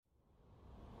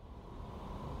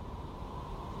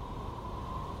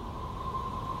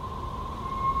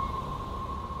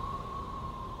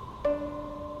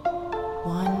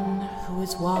who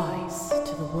is wise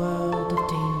to the world of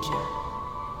danger.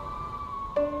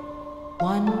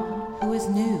 One who is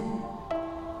new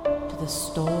to the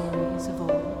stories of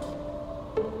old.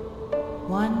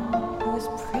 One who is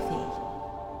privy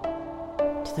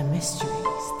to the mysteries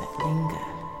that linger.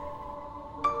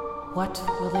 What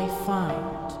will they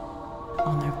find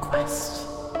on their quest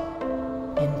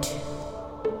into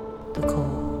the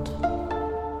cold?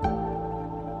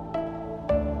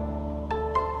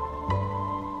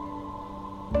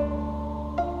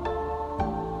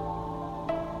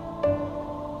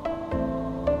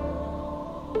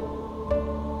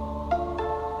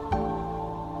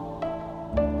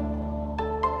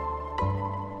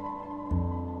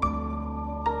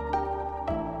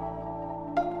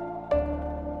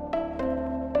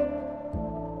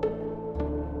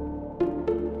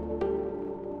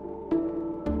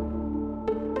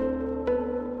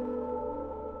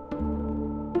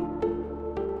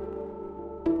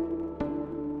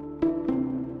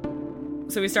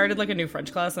 So we started like a new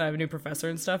French class and I have a new professor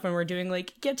and stuff, and we're doing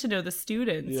like get to know the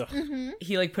students. Yeah. Mm-hmm.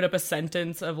 He like put up a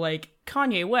sentence of like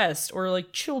Kanye West or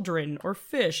like children or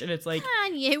fish, and it's like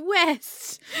Kanye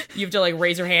West. you have to like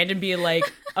raise your hand and be like,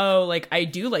 oh, like I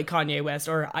do like Kanye West,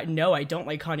 or no, I don't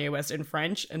like Kanye West in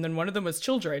French. And then one of them was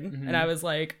children, and I was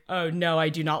like, oh no, I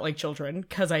do not like children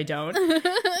because I don't.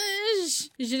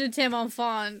 Je ne t'aime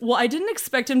enfant. Well, I didn't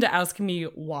expect him to ask me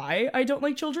why I don't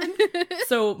like children.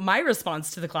 So my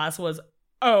response to the class was,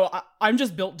 oh, I'm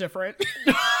just built different.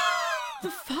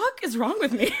 The fuck is wrong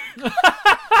with me?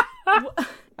 I'm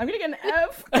gonna get an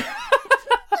F.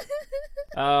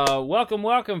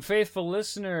 Welcome, faithful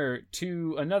listener,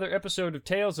 to another episode of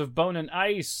Tales of Bone and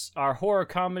Ice, our horror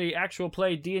comedy actual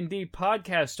play D&D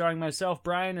podcast starring myself,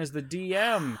 Brian, as the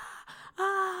DM.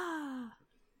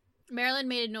 Marilyn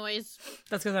made a noise.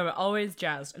 That's because I'm always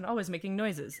jazzed and always making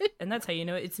noises. And that's how you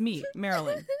know it's me,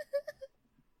 Marilyn.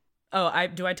 Oh,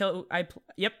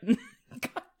 yep.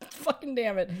 God fucking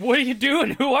damn it. What are you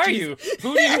doing? Who are you?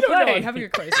 Who do you I don't know, play? I'm having a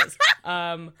crisis.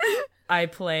 I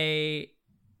play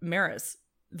Maris,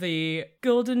 the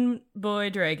golden boy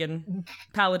dragon,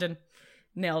 paladin.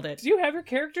 Nailed it. Do you have your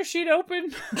character sheet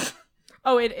open?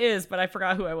 Oh, it is, but I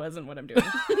forgot who I was and what I'm doing.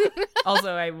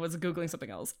 Also, I was Googling something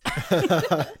else.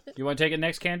 You want to take it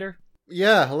next, Candor?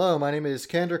 Yeah, hello, my name is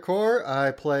Candor Core.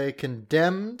 I play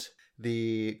Condemned,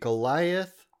 the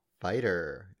Goliath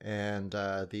fighter, and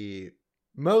the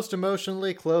most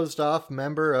emotionally closed off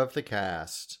member of the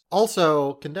cast.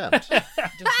 Also Condemned.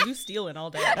 Just blue stealing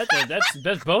all day.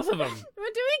 That's both of them.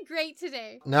 We're doing great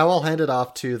today. Now I'll hand it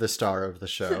off to the star of the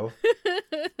show.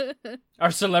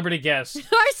 Our celebrity guest.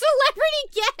 Our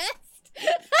celebrity guest.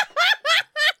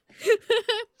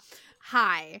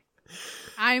 Hi,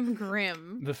 I'm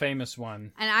Grim, The famous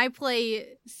one. and I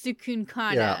play Sukun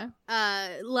Kana,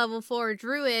 level 4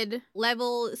 druid,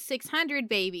 level 600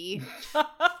 baby.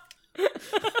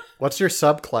 What's your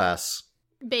subclass?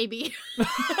 Baby.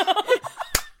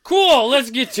 Cool,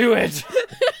 let's get to it.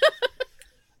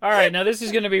 All right, now this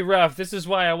is going to be rough. This is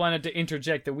why I wanted to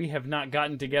interject that we have not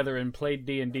gotten together and played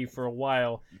D&D for a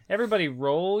while. Everybody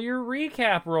roll your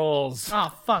recap rolls.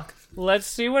 Oh, fuck. Let's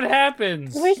see what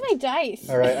happens. Where's my dice?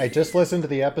 All right, I just listened to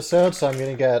the episode, so I'm going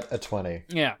to get a 20,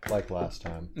 Yeah, like last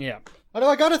time. yeah. Oh no,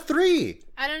 I got a 3!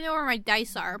 I don't know where my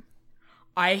dice are.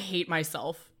 I hate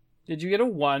myself. Did you get a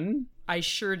 1? I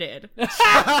sure did.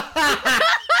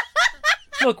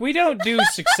 Look, we don't do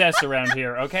success around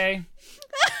here, okay?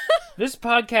 This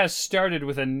podcast started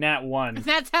with a nat 1.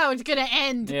 That's how it's gonna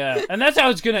end. Yeah, and that's how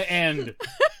it's going to end.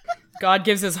 God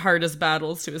gives his hardest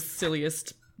battles to his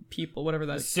silliest people, whatever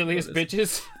that Silliest is.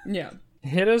 bitches. Yeah.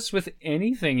 Hit us with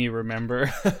anything you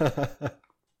remember.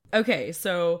 Okay,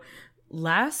 so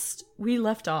last we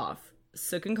left off,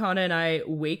 Sukun Kana and I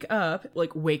wake up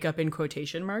in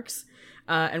quotation marks,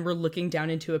 and we're looking down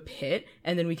into a pit,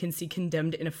 and then we can see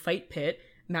Condemned in a fight pit,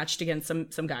 matched against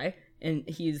some guy, and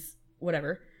he's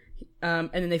whatever. And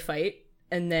then they fight,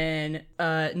 and then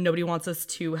nobody wants us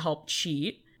to help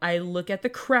cheat. I look at the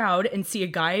crowd and see a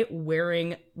guy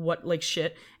wearing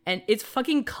shit, and it's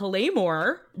fucking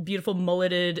Claymore, beautiful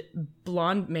mulleted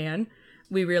blonde man.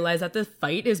 We realize that the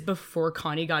fight is before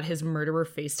Connie got his murderer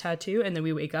face tattoo, and then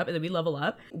we wake up, and then we level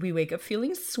up. We wake up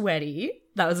feeling sweaty.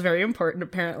 That was very important,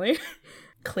 apparently.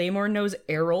 Claymore knows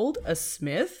Errol, a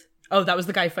smith. Oh, that was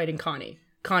the guy fighting Connie.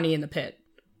 Connie in the pit.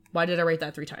 Why did I write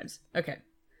that 3 times? Okay.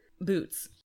 Boots.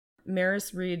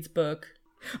 Maris reads book.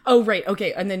 Oh, right.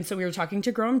 Okay. And then so we were talking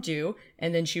to Grom Dew,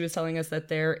 and then she was telling us that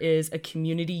there is a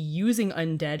community using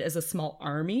undead as a small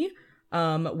army,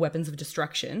 weapons of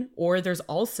destruction. Or there's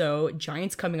also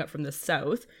giants coming up from the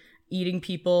south, eating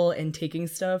people and taking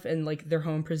stuff, and like their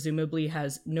home presumably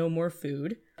has no more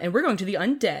food. And we're going to the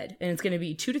undead, and it's going to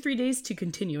be 2 to 3 days to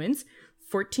continuance,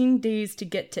 14 days to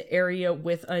get to area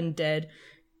with undead.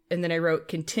 And then I wrote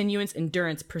continuance,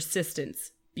 endurance,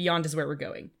 persistence. Beyond is where we're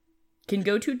going. Can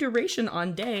go to duration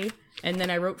on day. And then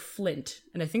I wrote Flint.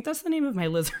 And I think that's the name of my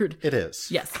lizard. It is.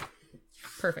 Yes.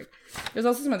 Perfect. There's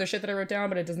also some other shit that I wrote down,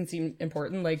 but it doesn't seem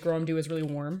important. Like, Groamdu is really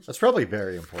warm. That's probably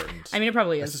very important. I mean, it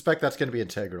probably I is. suspect that's going to be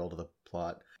integral to the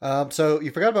plot. So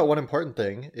you forgot about one important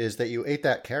thing, is that you ate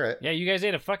that carrot. Yeah, you guys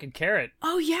ate a fucking carrot.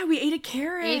 Oh, yeah, we ate a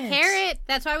carrot. A carrot.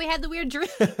 That's why we had the weird dream.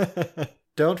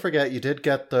 Don't forget, you did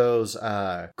get those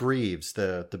greaves,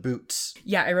 the boots.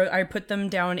 Yeah, I put them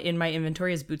down in my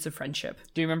inventory as boots of friendship.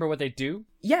 Do you remember what they do?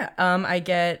 Yeah, I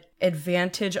get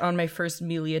advantage on my first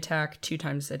melee attack 2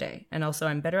 times a day. And also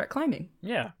I'm better at climbing.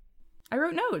 Yeah. I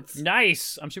wrote notes.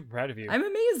 Nice. I'm super proud of you. I'm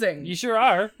amazing. You sure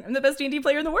are. I'm the best D&D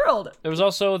player in the world. There was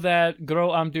also that Gro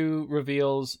Amdu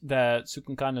reveals that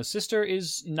Sukunkana's sister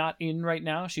is not in right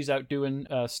now. She's out doing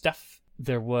stuff.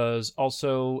 There was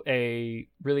also a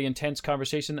really intense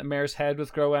conversation that Maris had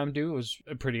with Gro Amdu. It was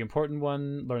a pretty important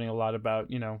one, learning a lot about,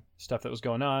 stuff that was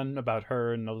going on, about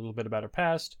her and a little bit about her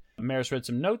past. Maris read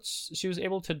some notes she was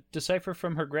able to decipher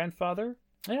from her grandfather.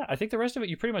 Yeah, I think the rest of it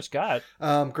you pretty much got.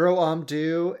 Gro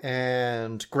Amdu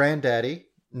and Granddaddy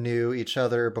knew each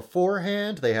other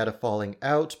beforehand. They had a falling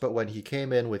out, but when he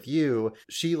came in with you,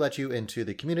 she let you into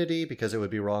the community because it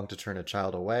would be wrong to turn a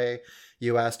child away.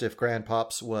 You asked if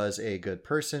Grandpops was a good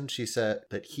person. She said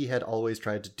that he had always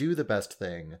tried to do the best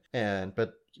thing,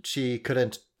 but she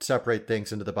couldn't separate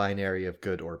things into the binary of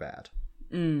good or bad.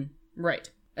 Right.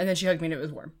 And then she hugged me and it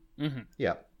was warm. Mm-hmm.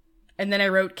 Yeah. And then I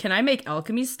wrote, can I make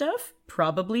alchemy stuff?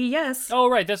 Probably yes. Oh,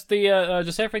 right. That's the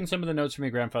deciphering some of the notes from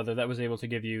your grandfather that was able to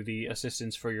give you the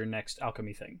assistance for your next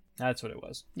alchemy thing. That's what it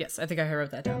was. Yes, I think I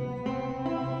wrote that down.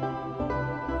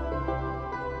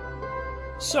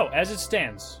 So, as it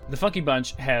stands, the Funky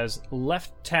Bunch has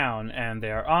left town and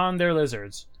they are on their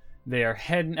lizards. They are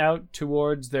heading out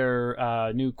towards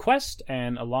their new quest,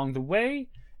 and along the way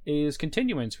is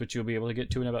continuance, which you'll be able to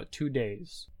get to in about 2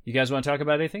 days. You guys want to talk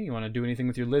about anything? You want to do anything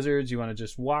with your lizards? You want to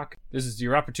just walk? This is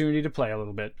your opportunity to play a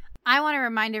little bit. I want to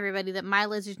remind everybody that my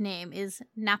lizard's name is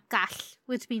Nakash,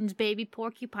 which means baby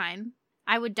porcupine.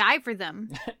 I would die for them.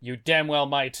 You damn well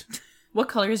might. What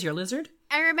color is your lizard?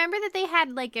 I remember that they had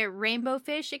like a rainbow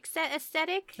fish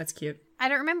aesthetic. That's cute. I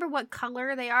don't remember what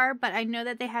color they are, but I know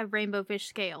that they have rainbow fish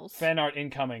scales. Fan art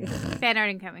incoming. Fan art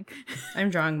incoming. I'm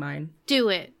drawing mine. Do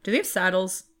it. Do they have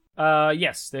saddles?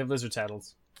 Yes, they have lizard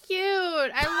saddles. Cute.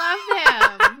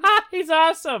 I love him. He's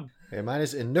awesome. Okay, mine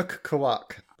is Inuk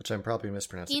Kuwak, which I'm probably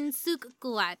mispronouncing.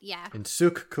 Insukkuat, yeah.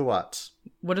 Insuk Kuwat.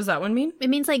 What does that one mean? It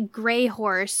means like gray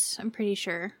horse, I'm pretty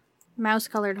sure.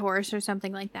 Mouse-colored horse or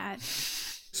something like that.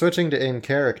 Switching to in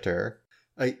character,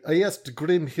 I asked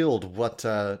Grimhild what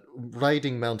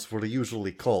riding mounts were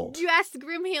usually called. You asked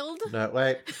Grimhild? No,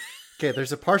 wait. Okay,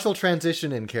 there's a partial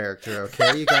transition in character,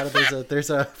 okay? You gotta, there's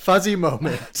a fuzzy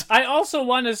moment. I also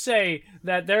want to say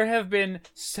that there have been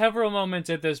several moments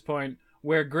at this point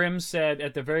where Grim said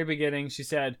at the very beginning, she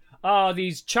said, "Oh,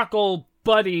 these chuckle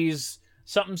buddies,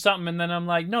 something, something," and then I'm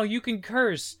like, "No, you can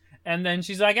curse." And then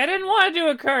she's like, "I didn't want to do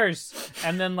a curse."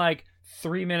 And then like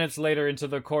 3 minutes later into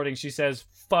the recording, she says,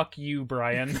 "Fuck you,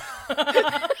 Brian."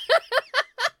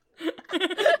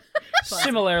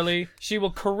 Similarly, she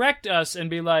will correct us and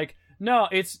be like, "No,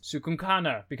 it's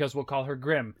Sukunkana," because we'll call her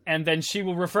Grim. And then she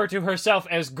will refer to herself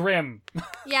as Grim.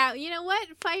 Yeah, you know what?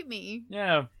 Fight me.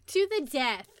 Yeah. To the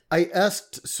death. I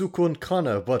asked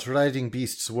Sukunkana what riding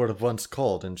beasts were once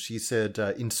called, and she said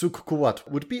Insuk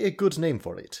Kuwat would be a good name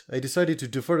for it. I decided to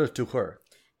defer it to her.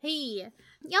 Hey,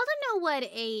 y'all don't know what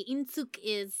a insuk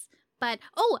is, but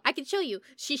I can show you.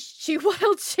 She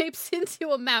wild shapes into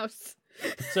a mouse.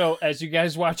 So as you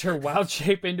guys watch her wild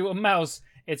shape into a mouse,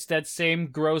 it's that same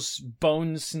gross,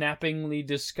 bone-snappingly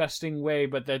disgusting way,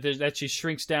 but that she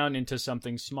shrinks down into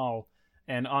something small.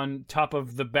 And on top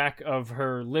of the back of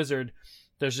her lizard,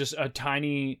 there's just a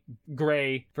tiny,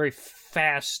 gray, very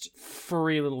fast,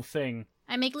 furry little thing.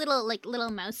 I make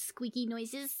little mouse squeaky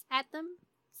noises at them.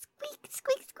 Squeak,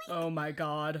 squeak, squeak. Oh my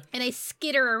god. And I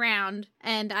skitter around,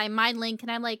 and I mind link, and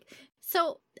I'm like,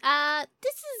 so,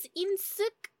 this is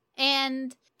Insuk,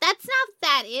 and that's not what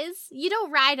that is. You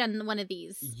don't ride on one of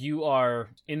these. You are,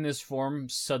 in this form,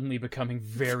 suddenly becoming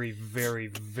very, very,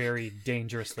 very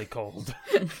dangerously cold.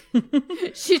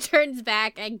 She turns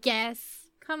back, I guess.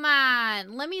 Come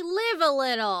on, let me live a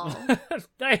little.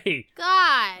 Hey!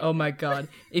 God. Oh my god.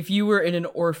 If you were in an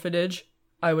orphanage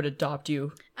I would adopt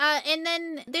you. And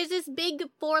then there's this big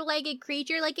 4-legged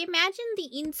creature. Like, imagine the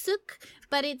Insuk,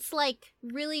 but it's like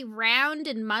really round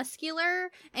and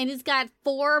muscular, and it's got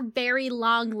 4 very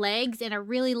long legs and a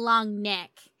really long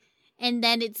neck. And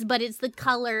then it's the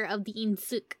color of the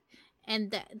Insuk,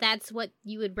 and that's what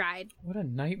you would ride. What a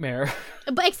nightmare.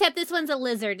 But except this one's a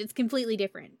lizard. It's completely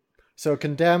different. So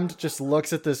Condemned just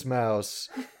looks at this mouse,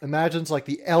 imagines like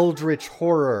the eldritch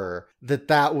horror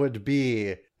that would be,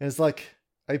 and is like,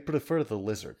 I prefer the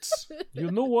lizards. You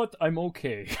know what? I'm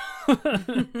okay. Your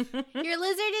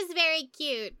lizard is very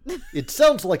cute. It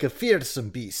sounds like a fearsome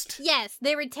beast. Yes,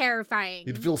 they were terrifying.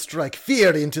 It will strike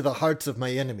fear into the hearts of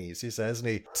my enemies, he says, and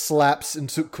he slaps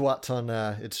Insukquat on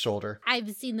its shoulder. I've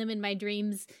seen them in my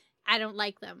dreams. I don't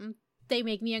like them. They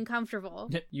make me uncomfortable.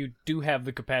 You do have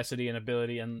the capacity and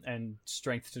ability and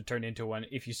strength to turn into one,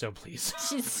 if you so please.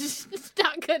 She's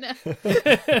not gonna.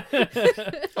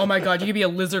 Oh my god, you could be a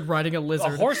lizard riding a A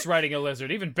lizard. horse riding a lizard,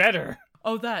 even better.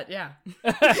 Oh, that, yeah.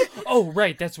 Oh,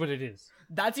 right, that's what it is.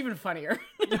 That's even funnier.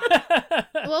 What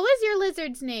was your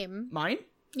lizard's name? Mine?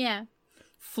 Yeah,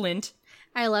 Flint.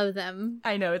 I love them.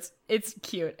 I know, it's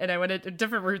cute, and I went a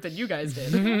different route than you guys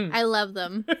did. I love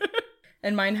them.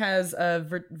 And mine has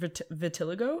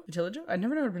vitiligo? Vitiligo? I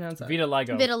never know how to pronounce that.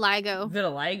 Vitiligo.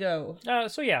 Vitiligo.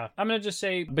 So yeah, I'm gonna just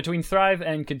say between Thrive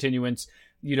and Continuance,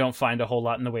 you don't find a whole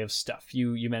lot in the way of stuff.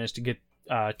 You manage to get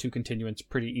 2 Continuance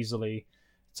pretty easily.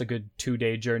 It's a good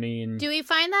 2-day journey, and Do we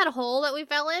find that hole that we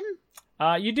fell in?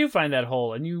 you do find that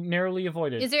hole, and you narrowly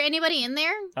avoid it. Is there anybody in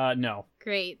there? No.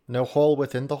 Great. No hole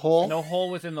within the hole? No hole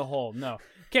within the hole, no.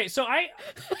 Okay, so I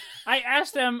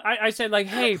asked them, I said, like,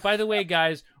 hey, by the way,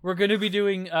 guys, we're going to be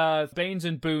doing Banes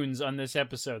and Boons on this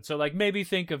episode, so, like, maybe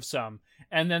think of some.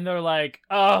 And then they're like,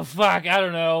 oh, fuck, I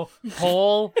don't know,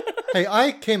 hole? Hey,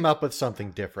 I came up with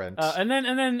something different. And then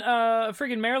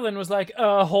friggin' Marilyn was like,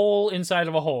 a hole inside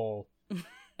of a hole.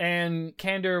 And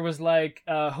Candor was like,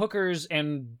 hookers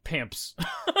and pimps.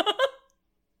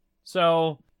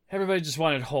 So, everybody just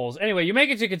wanted holes. Anyway, you make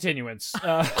it to Continuance.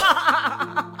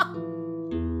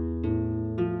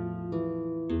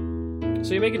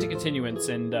 So you make it to Continuance,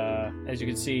 and as you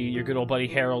can see, your good old buddy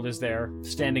Harold is there,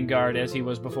 standing guard as he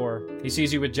was before. He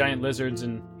sees you with giant lizards,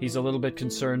 and he's a little bit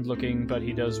concerned looking, but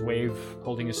he does wave,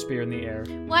 holding his spear in the air.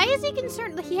 Why is he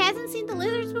concerned? He hasn't seen the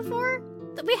lizards before?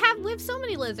 We have so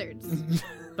many lizards.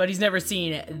 But he's never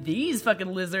seen these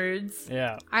fucking lizards.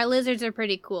 Yeah. Our lizards are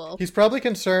pretty cool. He's probably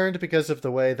concerned because of the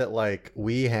way that, like,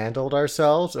 we handled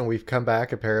ourselves, and we've come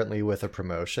back apparently with a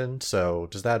promotion. So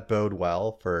does that bode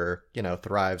well for,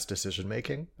 Thrive's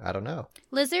decision-making? I don't know.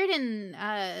 Lizard in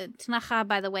Tnacha,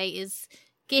 by the way, is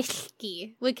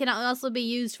Gishki, which can also be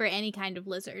used for any kind of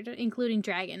lizard, including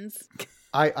dragons.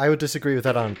 I would disagree with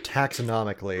that on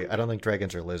taxonomically. I don't think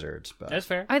dragons are lizards, but... That's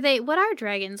fair. What are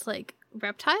dragons, like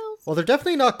reptiles? Well, they're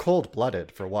definitely not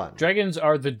cold-blooded, for one. Dragons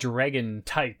are the dragon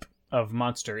type of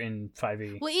monster in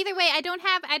 5e. Well, either way, I don't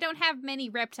have many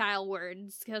reptile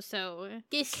words, so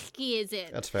Gishki is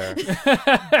it. That's fair.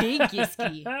 Big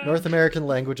Gisky. North American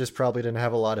languages probably didn't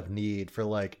have a lot of need for,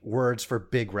 like, words for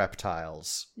big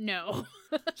reptiles. No.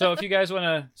 So if you guys want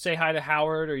to say hi to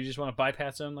Howard, or you just want to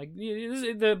bypass him, like,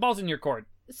 the ball's in your court.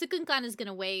 Sukunkan is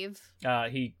gonna wave.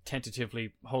 He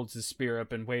tentatively holds his spear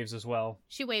up and waves as well.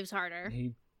 She waves harder.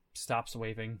 He stops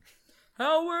waving.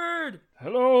 Howard!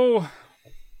 Hello.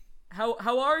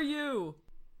 How are you?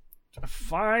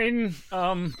 Fine.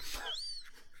 How's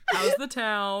the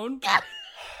town?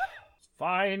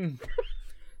 Fine.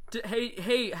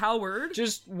 Hey, Howard.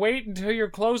 Just wait until you're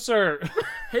closer.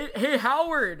 Hey,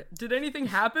 Howard. Did anything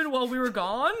happen while we were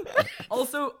gone?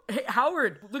 Also, hey,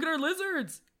 Howard, look at our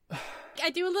lizards. I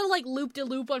do a little, like,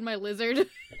 loop-de-loop on my lizard.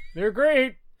 They're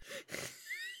great.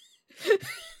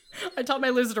 I taught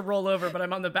my lizard to roll over, but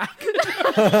I'm on the back.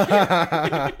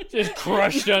 Just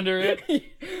crushed under it.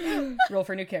 Roll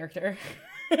for new character.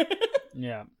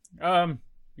 Yeah.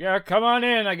 Yeah, come on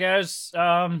in, I guess.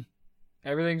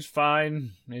 Everything's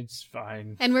fine. It's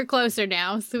fine. And we're closer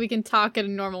now, so we can talk at a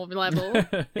normal level.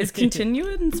 Is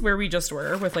Continuance where we just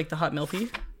were with, like, the hot milfy?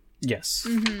 Yes.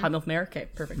 Hot milk mare? Okay,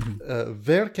 perfect.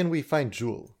 Where can we find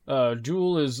Jewel?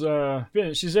 Jewel is,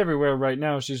 she's everywhere right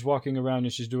now. She's walking around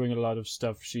and she's doing a lot of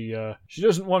stuff. She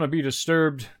doesn't want to be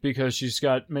disturbed because she's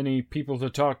got many people to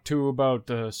talk to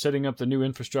about setting up the new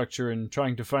infrastructure and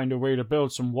trying to find a way to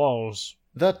build some walls.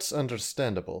 That's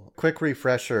understandable. Quick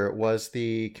refresher, was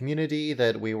the community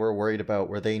that we were worried about,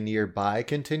 were they nearby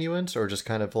Continuance or just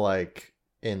kind of like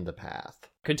in the path?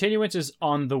 Continuance is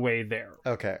on the way there.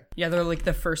 Okay. Yeah, they're like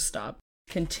the first stop.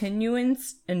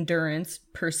 continuance, endurance,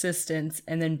 persistence,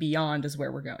 and then beyond is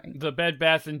where we're going. The Bed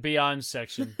Bath and Beyond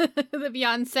section. The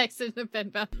Beyond Sex and the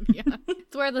Bed Bath & Beyond.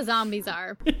 It's where the zombies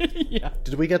are. Yeah.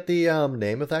 Did we get the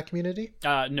name of that community?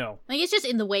 No. Like, it's just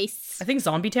in the wastes. I think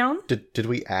Zombie Town? Did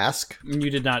we ask? You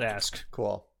did not ask.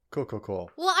 Cool. Cool.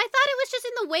 Well, I thought it was just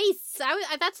in the wastes.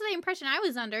 That's the impression I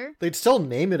was under. They'd still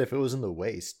name it if it was in the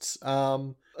wastes.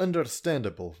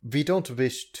 Understandable. We don't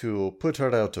wish to put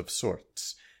her out of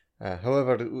sorts.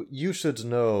 However, you should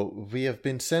know we have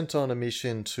been sent on a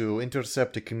mission to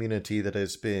intercept a community that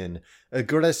has been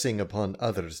aggressing upon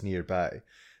others nearby.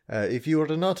 If you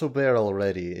are not aware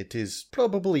already, it is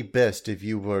probably best if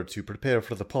you were to prepare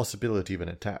for the possibility of an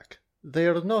attack. They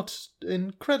are not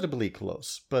incredibly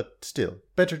close, but still,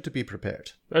 better to be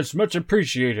prepared. That's much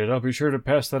appreciated. I'll be sure to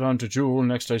pass that on to Jewel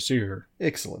next I see her.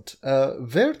 Excellent.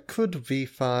 Where could we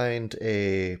find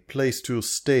a place to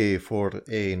stay for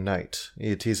a night?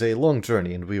 It is a long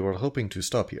journey, and we were hoping to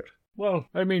stop here. Well,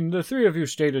 I mean, the three of you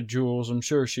stayed at Jewel's. I'm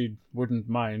sure she wouldn't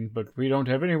mind, but we don't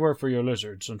have anywhere for your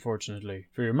lizards, unfortunately.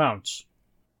 For your mounts.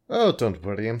 Oh, don't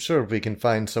worry. I'm sure we can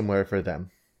find somewhere for them.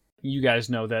 You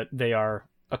guys know that they are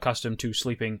accustomed to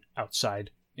sleeping outside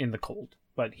in the cold,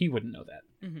 but he wouldn't know that.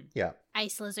 Mm-hmm. Yeah.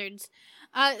 Ice lizards.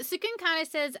 Sukun kind of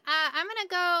says, I'm gonna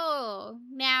go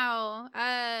now.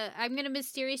 I'm gonna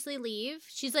mysteriously leave.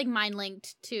 She's like mind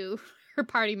linked to her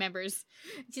party members.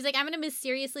 She's like, I'm gonna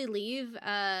mysteriously leave,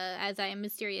 as I am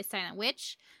Mysterious Silent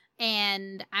Witch,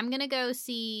 and I'm gonna go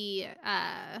see,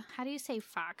 how do you say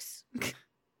fox?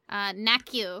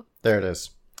 Nakyu. There it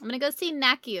is. I'm gonna go see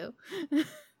Nakyu.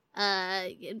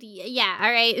 Yeah,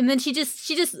 all right. And then she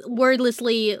just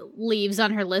wordlessly leaves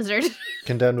on her lizard.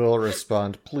 Condemned will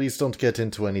respond, please don't get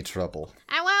into any trouble.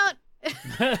 I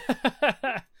won't.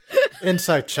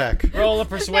 Insight check. Roll a No,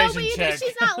 persuasion but you know, check.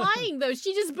 she's not lying though.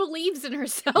 She just believes in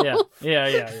herself.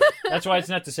 Yeah. That's why it's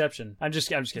not deception. I'm just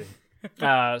kidding.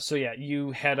 So yeah, you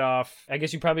head off. I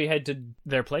guess you probably head to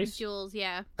their place. Jules,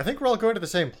 yeah. I think we're all going to the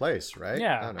same place, right?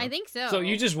 Yeah. don't know. I think so. So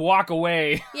you just walk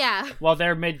away Yeah. while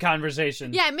they're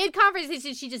mid-conversation. Yeah, mid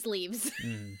conversation she just leaves.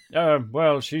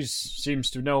 Well, she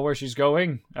seems to know where she's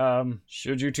going.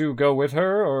 Should you two go with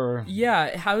her, or?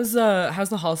 Yeah, how's the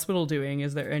hospital doing?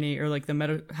 Is there any, or like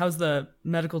how's the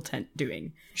medical tent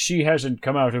doing? She hasn't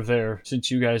come out of there since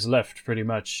you guys left, pretty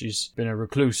much. She's been a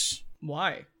recluse.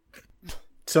 Why?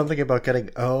 Something about getting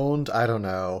owned? I don't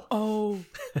know. Oh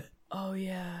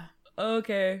yeah.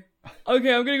 Okay, I'm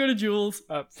gonna go to Jules.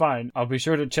 Fine. I'll be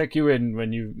sure to check you in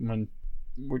when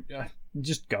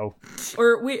just go.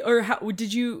 Or how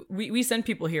did you? We sent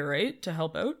people here, right, to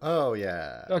help out. Oh,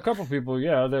 yeah. A couple people,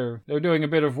 yeah, they're doing a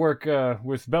bit of work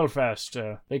with Belfast.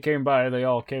 They came by. They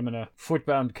all came in a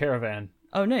footbound caravan.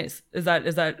 Oh, nice. Is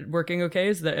that working okay?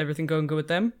 Is that everything going good with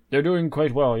them? They're doing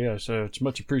quite well, yes. It's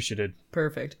much appreciated.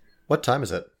 Perfect. What time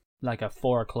is it? Like a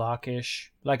 4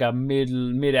 o'clock-ish. Like a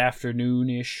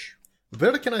mid-afternoon-ish.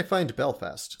 Where can I find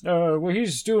Belfast? Well,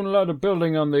 he's doing a lot of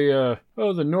building on the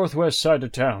northwest side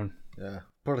of town. Yeah,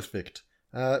 perfect.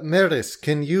 Meredith,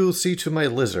 can you see to my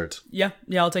lizard? Yeah,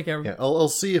 I'll take care of it. Yeah, I'll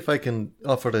see if I can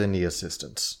offer any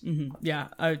assistance. Mm-hmm. Yeah,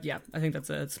 I think that's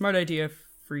a smart idea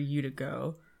for you to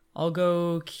go. I'll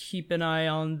go keep an eye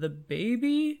on the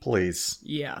baby. Please.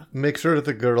 Yeah. Make sure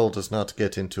the girl does not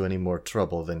get into any more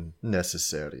trouble than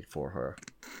necessary for her.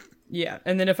 Yeah,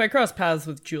 and then if I cross paths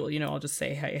with Jewel, I'll just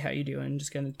say, "Hey, how you doing?"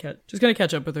 Just gonna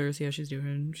catch up with her, see how she's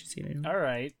doing. She's seen it. All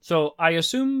right. So I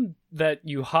assume that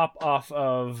you hop off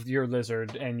of your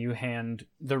lizard and you hand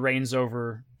the reins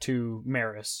over to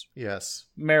Maris. Yes.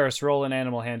 Maris, roll an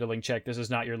animal handling check. This is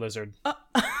not your lizard.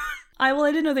 I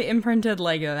didn't know they imprinted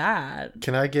like that.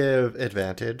 Can I give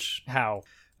advantage? How?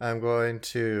 I'm going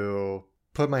to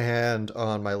put my hand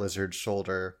on my lizard's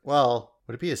shoulder. Well,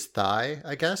 would it be his thigh,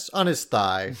 I guess? On his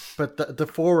thigh, but the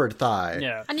forward thigh.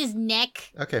 Yeah. On his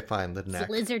neck. Okay, fine, the His neck.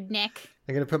 lizard neck.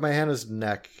 I'm going to put my hand on his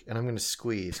neck, and I'm going to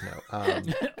squeeze. No.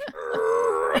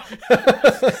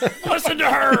 Listen to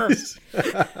her!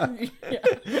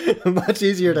 Much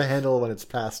easier to handle when it's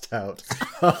passed out.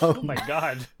 Oh my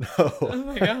god. Oh No.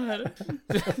 my god.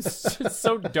 It's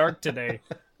so dark today.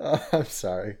 I'm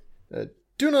sorry.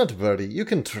 Do not worry. You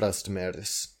can trust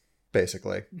Maris,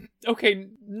 basically. Okay,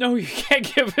 no, you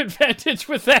can't give advantage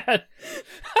with that.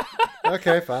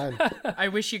 Okay, fine. I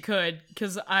wish you could,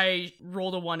 because I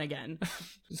rolled a 1 again.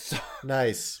 So,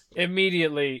 Nice.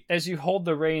 immediately, as you hold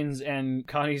the reins and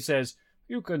Connie says,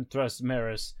 "You can trust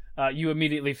Maris," you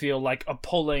immediately feel like a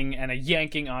pulling and a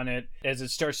yanking on it as it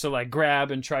starts to like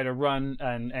grab and try to run,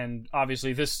 and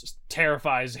obviously this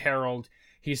terrifies Harold.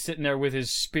 he's sitting there with his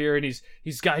spear, and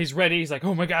he's ready. He's like,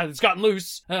 oh my god, it's gotten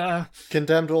loose.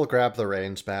 Condemned will grab the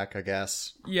reins back, I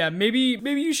guess. Yeah, maybe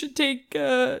you should take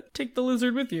the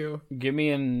lizard with you. Give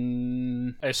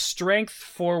me a strength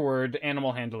forward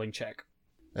animal handling check.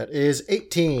 That is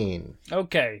 18.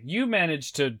 Okay, you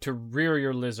manage to rear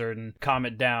your lizard and calm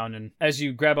it down, and as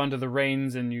you grab onto the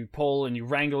reins and you pull and you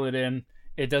wrangle it in,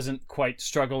 it doesn't quite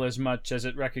struggle as much as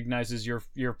it recognizes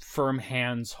your firm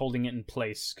hands holding it in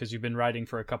place, because you've been riding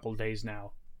for a couple days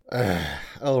now.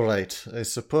 All right, I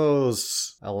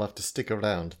suppose I'll have to stick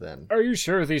around then. Are you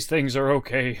sure these things are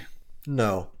okay?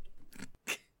 No.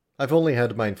 I've only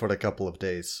had mine for a couple of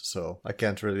days, so I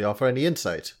can't really offer any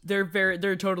insight. They're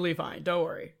totally fine. Don't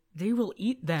worry. They will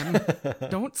eat them.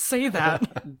 Don't say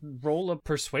that. Roll a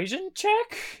persuasion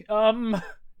check?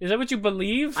 Is that what you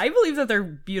believe? I believe that they're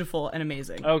beautiful and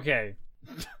amazing. Okay.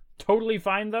 Totally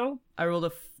fine, though? I rolled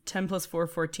a 10 plus 4,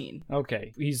 14.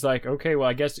 Okay. He's like, okay, well,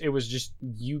 I guess it was just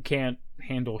you can't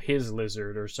handle his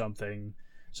lizard or something.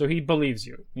 So he believes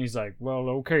you. He's like, well,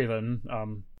 okay then.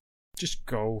 Just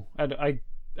go.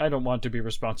 I don't want to be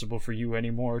responsible for you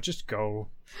anymore. Just go.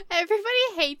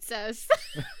 Everybody hates us.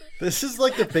 This is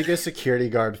like the biggest security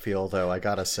guard feel, though, I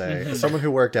gotta say. As someone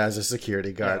who worked as a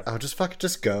security guard, Yeah. oh, just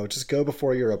go. Just go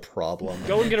before you're a problem.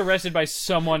 Go and get arrested by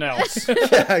someone else.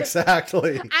 Yeah,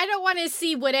 exactly. I don't want to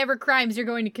see whatever crimes you're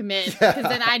going to commit, because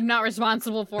then I'm not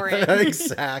responsible for it.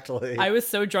 Exactly. I was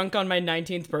so drunk on my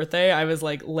 19th birthday, I was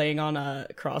like laying on a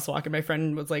crosswalk and my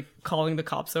friend was like calling the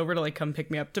cops over to like come pick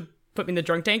me up to put me in the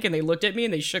drunk tank, and they looked at me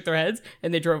and they shook their heads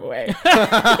and they drove away.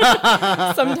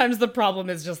 Sometimes the problem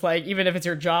is just like, even if it's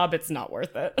your job, it's not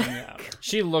worth it. Yeah.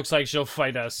 She looks like she'll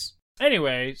fight us.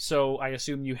 Anyway, so I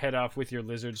assume you head off with your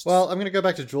lizards. Well, I'm going to go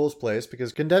back to Jules' place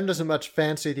because Condemned doesn't much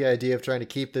fancy the idea of trying to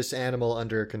keep this animal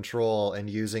under control and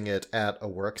using it at a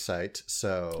work site,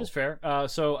 so... That's fair.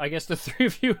 So I guess the three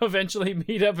of you eventually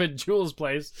meet up at Jules'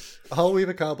 place. All we've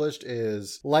accomplished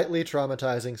is lightly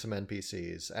traumatizing some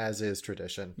NPCs, as is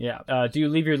tradition. Yeah. Do you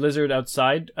leave your lizard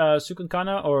outside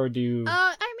Sukunkana, or do you...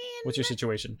 I mean... What's your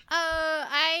situation?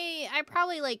 I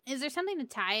probably, like... Is there something to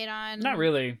tie it on? Not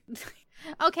really.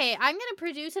 Okay, I'm gonna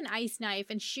produce an ice knife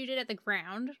and shoot it at the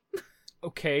ground.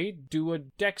 Okay, do a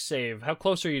deck save. How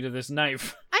close are you to this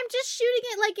knife? I'm just shooting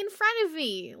it, like, in front of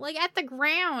me. Like, at the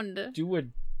ground. Do a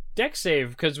deck save,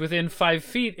 because within 5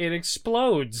 feet it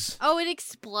explodes. Oh, it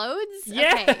explodes?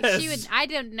 Yes! Okay, she would... I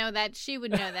don't know that. She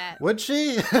would know that. Would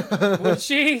she? Would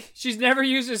she? She's never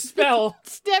used a spell.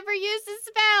 Never used a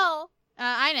spell.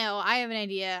 I know. I have an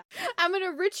idea. I'm gonna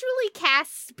ritually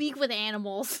cast Speak with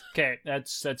Animals. Okay,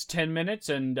 that's 10 minutes,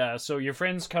 and so your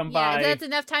friends come Yeah, by. that's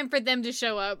enough time for them to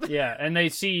show up. Yeah, and they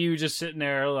see you just sitting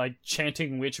there, like,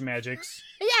 chanting witch magics.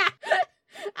 Yeah.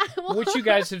 Which you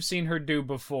guys have seen her do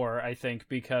before, I think,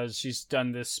 because she's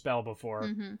done this spell before.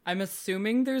 Mm-hmm. I'm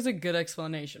assuming there's a good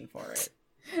explanation for it.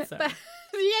 So. But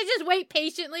yeah, just wait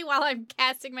patiently while I'm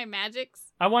casting my magics.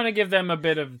 I want to give them a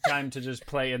bit of time to just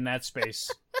play in that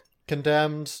space.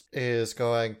 Condemned is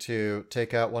going to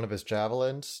take out one of his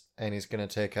javelins, and he's going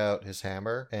to take out his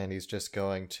hammer, and he's just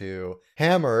going to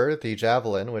hammer the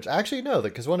javelin, which actually, no,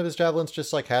 because one of his javelins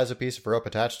just like has a piece of rope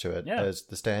attached to it as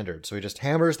the standard. So he just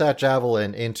hammers that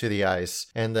javelin into the ice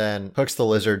and then hooks the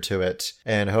lizard to it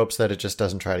and hopes that it just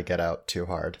doesn't try to get out too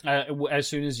hard. As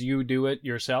soon as you do it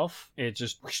yourself, it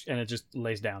just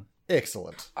lays down.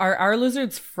 Excellent. Are our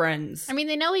lizards friends? I mean,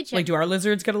 they know each other. Like, do our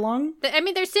lizards get along? I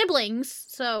mean, they're siblings,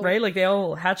 so... Right? Like, they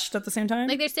all hatched at the same time?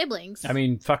 Like, they're siblings. I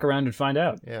mean, fuck around and find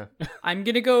out. Yeah. I'm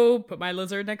gonna go put my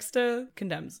lizard next to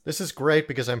Condemn's. This is great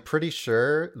because I'm pretty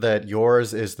sure that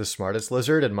yours is the smartest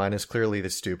lizard and mine is clearly the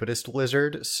stupidest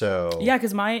lizard, so... Yeah,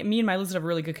 because me and my lizard have a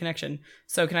really good connection.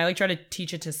 So can I, like, try to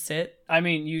teach it to sit? I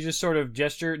mean, you just sort of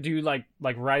gesture. Do you, like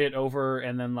ride it over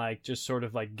and then, like, just sort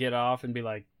of, like, get off and be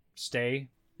like, stay?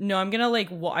 No, I'm gonna,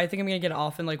 like, I think I'm gonna get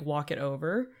off and, like, walk it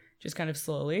over. Just kind of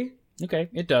slowly. Okay,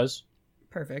 it does.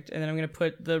 Perfect. And then I'm gonna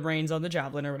put the reins on the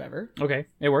javelin or whatever. Okay,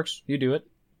 it works. You do it.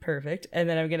 Perfect. And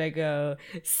then I'm gonna go,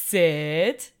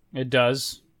 sit. It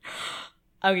does.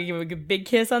 I'm gonna give it a big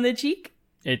kiss on the cheek.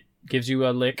 It gives you a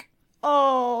lick.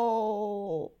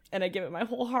 Oh. And I give it my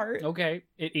whole heart. Okay,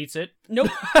 it eats it.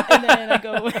 Nope. And then I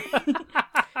go...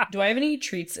 Do I have any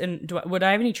treats? And would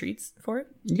I have any treats for it?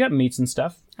 You got meats and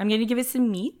stuff. I'm gonna give it some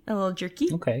meat, a little jerky.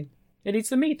 Okay. It eats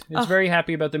the meat. It's very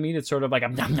happy about the meat. It's sort of like a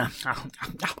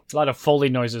lot of Foley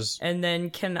noises. And then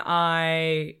can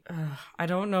I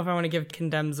don't know if I want to give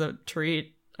Condemns a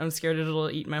treat. I'm scared it'll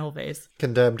eat my whole face.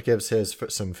 Condemned gives his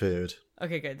some food.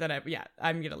 Okay, good. Then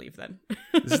I'm gonna leave then.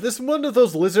 Is this one of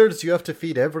those lizards you have to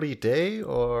feed every day,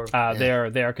 or? They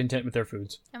are content with their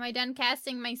foods. Am I done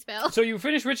casting my spell? So you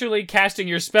finish ritually casting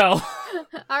your spell.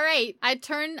 All right. I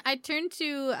turn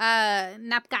to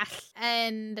Napkash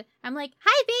and I'm like,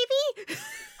 "Hi, baby."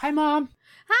 Hi, Mom.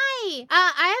 Hi.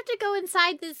 I have to go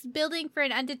inside this building for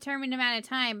an undetermined amount of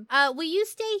time. Will you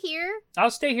stay here? I'll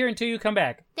stay here until you come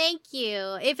back. Thank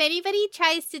you. If anybody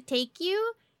tries to take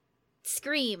you,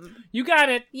 scream. You got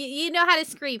it. You know how to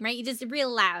scream, right? You just real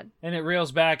loud. And it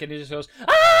reels back and it just goes,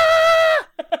 ah!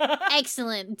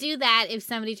 Excellent. Do that if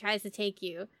somebody tries to take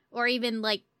you or even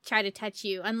like try to touch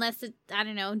you. Unless I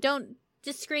don't know. Don't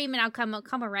just scream and I'll come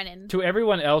a running. To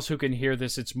everyone else who can hear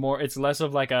this, it's less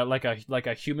of like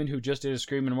a human who just did a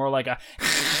scream and more like a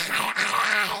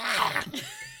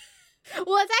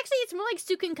Well, it's more like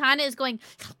Sukunkana is going.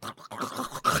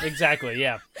 Exactly,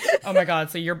 yeah. Oh my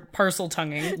god, so you're parcel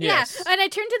tonguing. Yes. Yeah, and I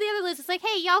turn to the other list. It's like,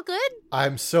 hey, y'all good?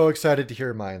 I'm so excited to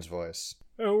hear Mine's voice.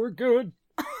 Oh, we're good.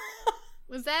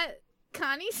 Was that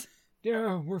Connie's?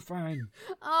 Yeah, we're fine.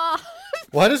 Oh,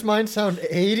 Why does mine sound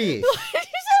 80? you sound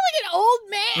like an old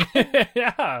man.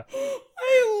 Yeah. I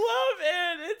love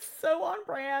it. It's so on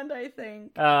brand, I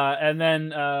think. And then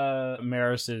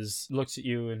Maris looks at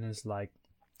you and is like,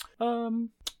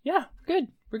 yeah, good.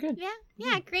 We're good.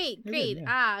 Yeah, great. You're good,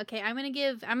 yeah. Okay. I'm gonna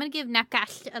give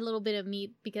Napkash a little bit of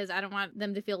meat because I don't want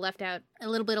them to feel left out. A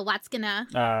little bit of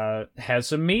Watskana. Has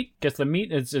some meat, gets the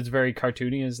meat. It's very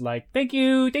cartoony. Is like, thank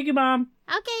you, Mom.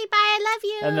 Okay, bye. I love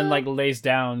you. And then like lays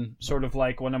down, sort of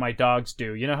like one of my dogs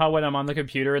do. You know how when I'm on the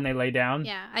computer and they lay down?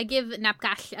 Yeah, I give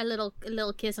Napkash a little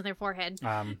kiss on their forehead.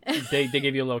 They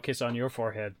give you a little kiss on your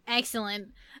forehead. Excellent.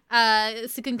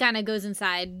 Sukunkana goes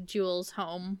inside Jewel's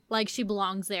home like she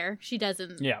belongs there. She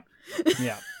doesn't. Yeah.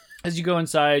 Yeah. As you go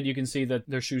inside, you can see that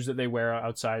their shoes that they wear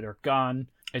outside are gone.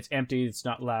 It's empty. It's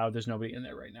not loud. There's nobody in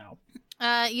there right now.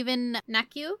 Even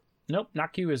Nakyu? Nope,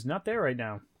 Nakyu is not there right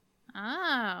now.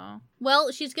 Oh.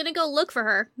 Well, she's gonna go look for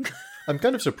her. I'm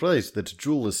kind of surprised that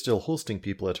Jewel is still hosting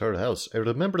people at her house. I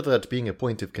remember that being a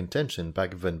point of contention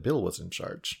back when Bill was in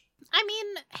charge. I mean,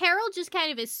 Harold just kind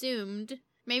of assumed.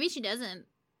 Maybe she doesn't.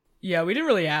 Yeah, we didn't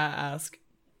really ask.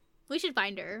 We should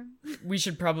find her. We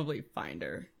should probably find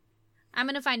her. I'm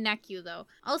gonna find Nakyu, though.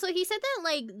 Also, he said that,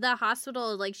 like, the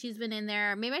hospital, like, she's been in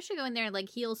there. Maybe I should go in there and, like,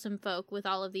 heal some folk with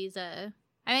all of these, I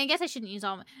mean, I guess I shouldn't use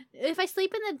all my... If I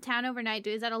sleep in the town overnight,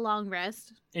 is that a long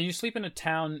rest? And you sleep in a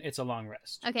town, it's a long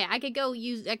rest. Okay, I could go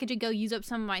use up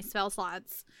some of my spell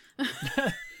slots.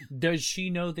 Does she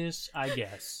know this? I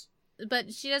guess.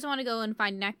 But she doesn't want to go and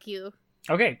find Nakyu.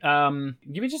 Okay,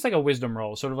 give me just like a wisdom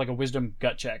roll, sort of like a wisdom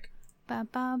gut check. Not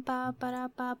Not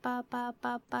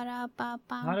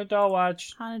a doll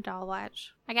watch. On a doll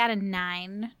watch. I got a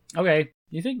 9. Okay,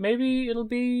 you think maybe it'll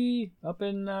be up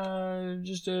in,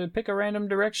 just pick a random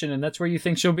direction, and that's where you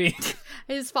think she'll be.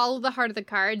 I just follow the heart of the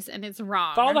cards, and it's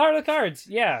wrong. Follow the heart of the cards,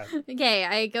 yeah. Okay,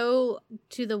 I go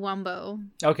to the Wumbo.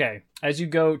 Okay, as you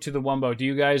go to the Wumbo, do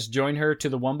you guys join her to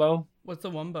the Wumbo? What's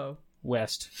the Wumbo?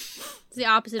 West. It's the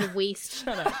opposite of waste.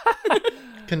 Shut up.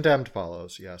 Condemned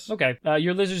follows, yes. Okay,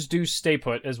 your lizards do stay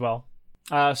put as well.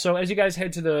 So as you guys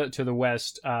head to the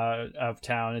west of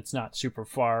town, it's not super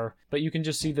far, but you can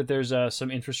just see that there's some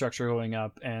infrastructure going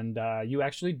up, and you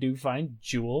actually do find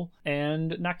Jewel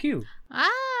and Nakyu. Ah!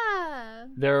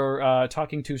 They're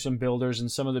talking to some builders,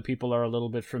 and some of the people are a little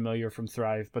bit familiar from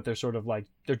Thrive, but they're sort of like,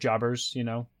 they're jobbers, you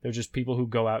know? They're just people who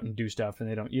go out and do stuff,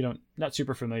 and not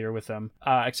super familiar with them.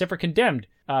 Except for Condemned.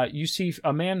 You see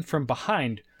a man from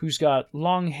behind who's got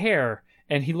long hair,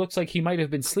 and he looks like he might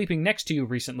have been sleeping next to you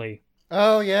recently.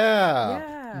 Oh, yeah.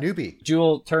 Yeah. Newbie.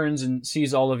 Jewel turns and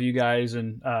sees all of you guys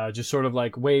and just sort of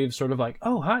like waves, sort of like,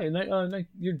 oh, hi,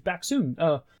 you're back soon.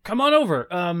 Come on over.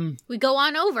 We go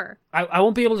on over. I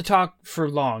won't be able to talk for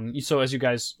long. So as you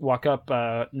guys walk up,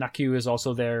 Nakyu is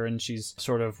also there, and she's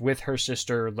sort of with her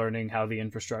sister learning how the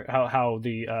infrastructure, how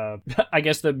the, I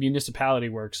guess the municipality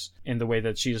works in the way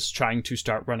that she's trying to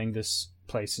start running this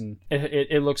place. And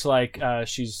it looks like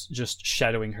she's just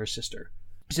shadowing her sister.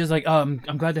 She's like, I'm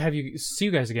glad to see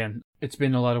you guys again. It's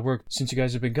been a lot of work since you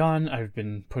guys have been gone. I've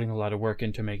been putting a lot of work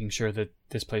into making sure that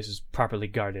this place is properly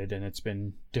guarded, and it's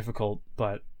been difficult,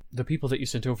 but the people that you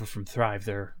sent over from Thrive,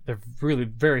 they're really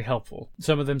very helpful.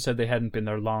 Some of them said they hadn't been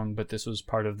there long, but this was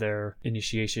part of their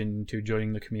initiation to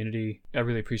joining the community. I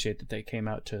really appreciate that they came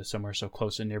out to somewhere so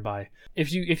close and nearby.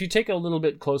 If you take a little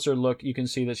bit closer look, you can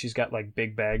see that she's got like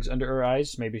big bags under her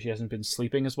eyes. Maybe she hasn't been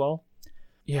sleeping as well.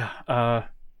 Yeah,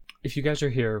 if you guys are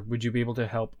here, would you be able to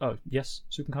help? Oh, yes,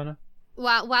 Sukunkana?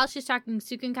 While she's talking,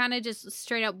 Sukunkana just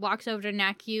straight up walks over to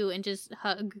Nakyu and just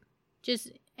hug.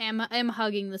 Just am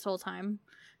hugging this whole time.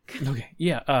 Okay,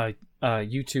 yeah,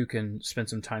 you two can spend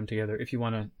some time together if you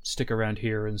want to stick around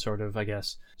here and sort of, I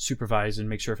guess, supervise and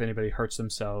make sure if anybody hurts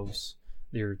themselves,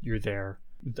 you're there.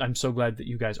 I'm so glad that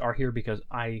you guys are here because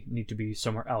I need to be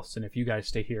somewhere else, and if you guys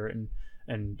stay here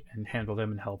and handle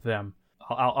them and help them,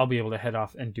 I'll be able to head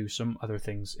off and do some other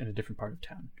things in a different part of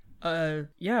town.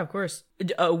 Yeah, of course.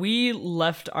 We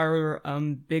left our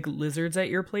big lizards at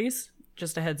your place.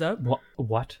 Just a heads up.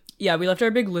 What? Yeah, we left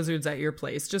our big lizards at your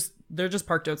place. They're just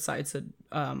parked outside, so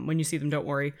when you see them, don't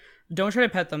worry. Don't try to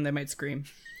pet them; they might scream.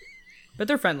 But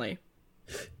they're friendly.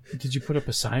 Did you put up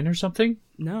a sign or something?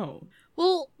 No.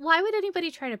 Well, why would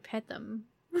anybody try to pet them?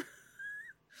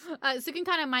 Sukun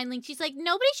kind of mind linked. She's like,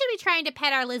 nobody should be trying to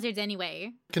pet our lizards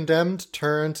anyway. Condemned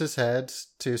turns his head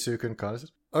to Sukun Kana.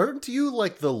 Aren't you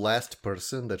like the last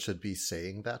person that should be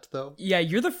saying that, though? Yeah,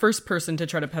 you're the first person to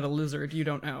try to pet a lizard. You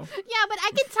don't know. Yeah, but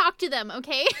I can talk to them,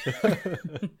 okay?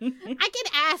 I can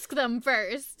ask them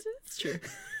first. It's true.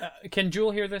 Can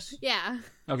Jewel hear this? Yeah.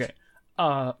 Okay.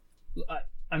 I'm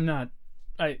not.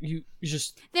 You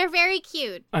just. They're very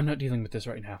cute. I'm not dealing with this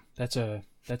right now. That's a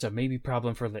maybe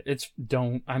problem for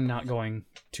I'm not going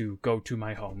to go to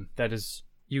my home. That is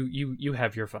you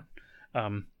have your fun.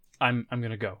 I'm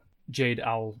gonna go. Jade,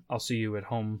 I'll see you at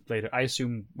home later. I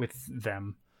assume with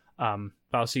them. But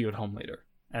I'll see you at home later.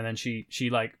 And then she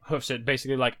like hoofs it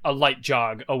basically like a light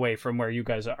jog away from where you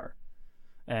guys are.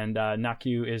 And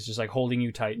Nakyu is just like holding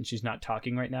you tight and she's not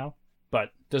talking right now. But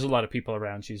there's a lot of people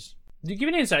around. Give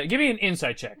me an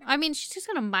insight check. I mean, she's just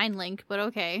gonna mind link, but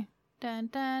okay. Dun,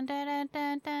 dun, dun, dun,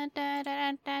 dun, dun, dun,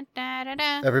 dun, dun, dun,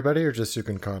 dun. Everybody or just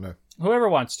Sukun Kana? Whoever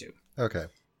wants to. Okay.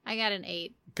 I got an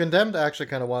 8. Condemned actually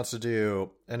kind of wants to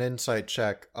do an insight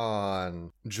check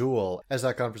on Jewel as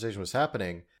that conversation was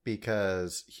happening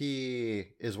because he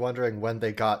is wondering when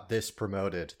they got this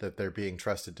promoted that they're being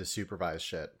trusted to supervise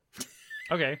shit.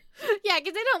 Okay. Yeah,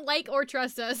 because they don't like or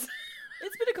trust us.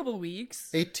 It's been a couple weeks.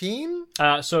 18?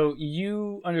 So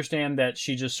you understand that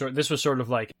this was sort of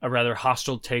like a rather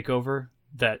hostile takeover,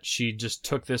 that she just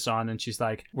took this on and she's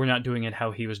like, we're not doing it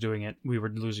how he was doing it. We were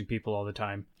losing people all the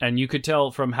time. And you could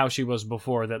tell from how she was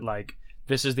before that like,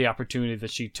 this is the opportunity that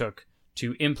she took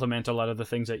to implement a lot of the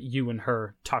things that you and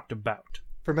her talked about.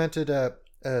 Fermented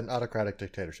an autocratic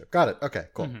dictatorship. Got it. Okay,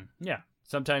 cool. Mm-hmm. Yeah.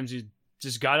 Sometimes you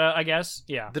just gotta, I guess.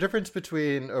 Yeah. The difference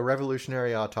between a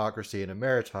revolutionary autocracy and a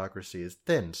meritocracy is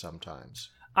thin sometimes.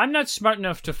 I'm not smart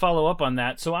enough to follow up on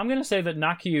that, so I'm going to say that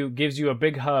Nakyu gives you a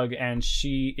big hug and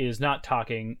she is not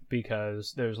talking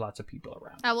because there's lots of people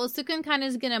around. Well, Sukun kind of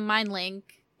is gonna mind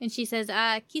link, and she says,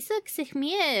 "Kisuk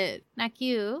sikmiet,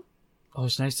 Nakyu." Oh,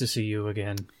 it's nice to see you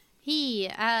again.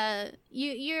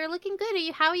 You're looking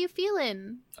good. How are you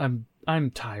feeling?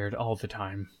 I'm tired all the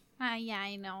time. Yeah,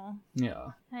 I know. Yeah.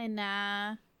 And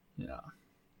Yeah.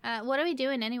 what are we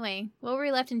doing anyway? What were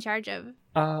we left in charge of?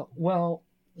 Well,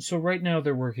 so right now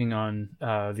they're working on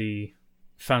the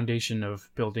foundation of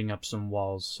building up some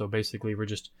walls. So basically we're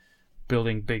just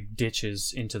building big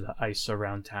ditches into the ice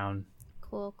around town.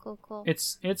 Cool.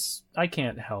 It's I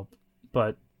can't help,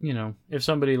 but, you know, if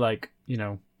somebody like, you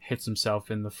know, hits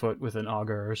himself in the foot with an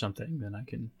auger or something, then I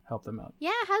can help them out.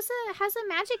 Yeah, how's the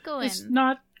magic going? It's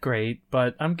not great,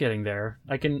 but I'm getting there.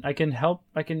 I can help.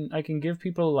 I can give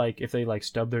people, like, if they like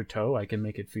stub their toe, I can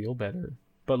make it feel better.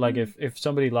 But like if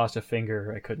somebody lost a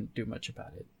finger, I couldn't do much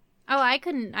about it. Oh, I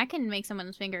couldn't make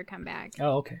someone's finger come back.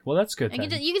 Oh, okay. Well, that's good. You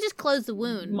could just close the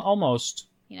wound. Almost.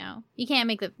 You know, you can't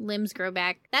make the limbs grow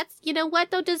back. That's, you know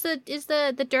what though? Is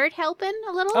the dirt helping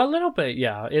a little? A little bit,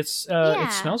 yeah. It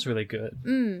smells really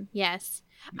good. Yes.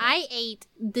 I ate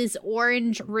this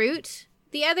orange root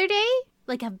the other day,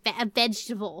 like a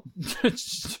vegetable.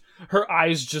 Her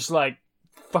eyes just like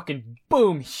fucking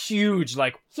boom, huge,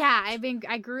 like. Yeah,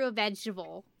 I grew a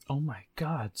vegetable. Oh my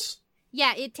god.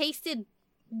 Yeah, it tasted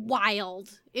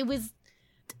wild. It was.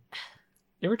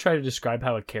 You ever try to describe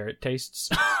how a carrot tastes?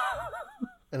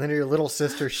 And then your little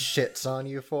sister shits on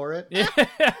you for it?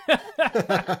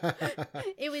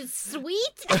 It was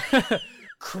sweet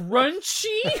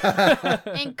crunchy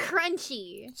and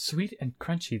crunchy. Sweet and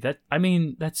crunchy.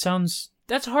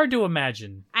 That's hard to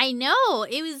imagine. I know.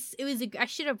 It was I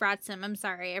should have brought some. I'm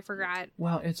sorry. I forgot.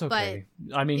 Well, it's okay.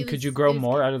 I mean, could you it grow was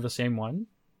more good. out of the same one?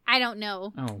 I don't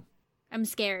know. Oh. I'm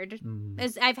scared.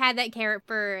 I've had that carrot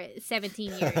for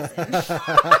 17 years.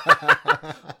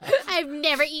 I've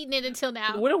never eaten it until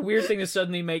now. What a weird thing to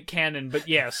suddenly make canon, but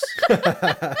yes.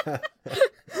 I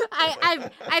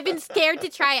I've been scared to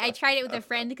try. I tried it with a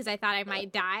friend because I thought I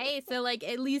might die. So like,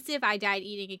 at least if I died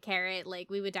eating a carrot, like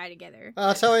we would die together.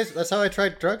 That's how I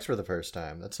tried drugs for the first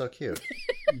time. That's so cute.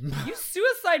 You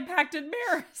suicide pacted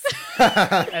Maris.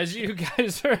 As you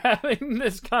guys are having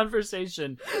this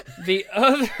conversation, the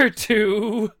other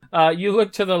two, you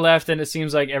look to the left and it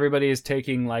seems like everybody is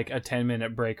taking like a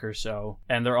 10-minute break or so,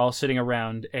 and they're all sitting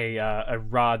around a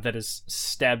rod that is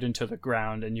stabbed into the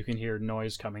ground, and you can hear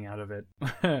noise coming out of it.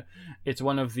 It's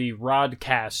one of the rod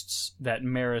casts that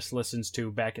Maris listens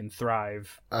to back in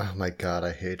Thrive. Oh my god,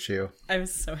 I hate you. I'm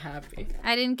so happy.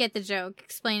 I didn't get the joke.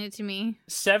 Explain it to me.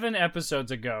 7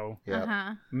 episodes ago,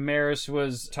 Yeah. Maris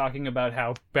was talking about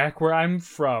how back where I'm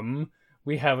from,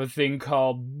 we have a thing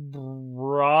called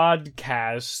broadcasts,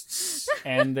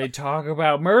 and they talk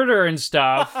about murder and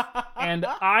stuff, and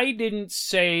I didn't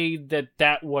say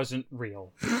that wasn't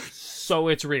real. So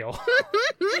it's real.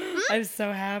 I'm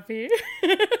so happy.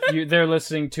 They're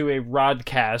listening to a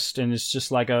rodcast, and it's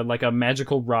just like a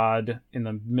magical rod in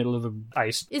the middle of the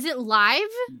ice. Is it live?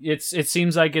 It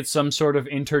seems like it's some sort of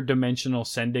interdimensional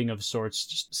sending of sorts,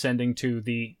 just sending to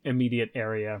the immediate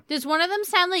area. Does one of them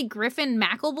sound like Griffin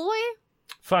McElboy?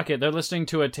 Fuck it, they're listening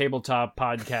to a tabletop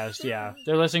podcast, yeah.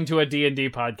 They're listening to a D&D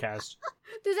podcast.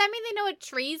 Does that mean they know what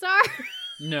trees are?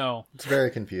 No. It's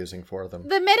very confusing for them.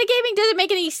 The metagaming doesn't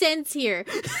make any sense here.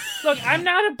 Look, I'm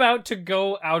not about to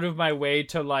go out of my way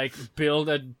to, like, build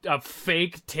a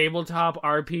fake tabletop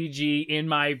RPG in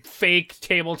my fake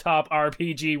tabletop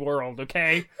RPG world,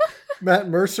 okay? Matt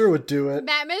Mercer would do it.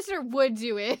 Matt Mercer would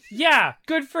do it. Yeah,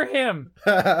 good for him.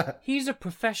 He's a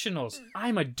professional.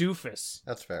 I'm a doofus.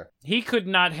 That's fair. He could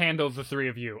not handle the 3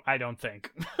 of you, I don't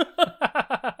think.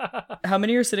 How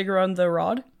many are sitting around the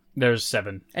rod? There's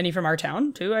 7. Any from our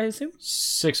town, too, I assume?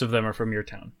 6 of them are from your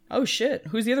town. Oh, shit.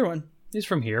 Who's the other one? He's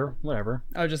from here, whatever.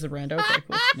 Oh, just a rando? Okay,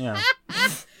 cool. Yeah.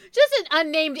 Just an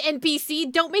unnamed NPC.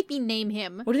 Don't make me name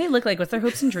him. What do they look like? What's their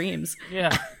hopes and dreams?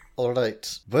 Yeah. All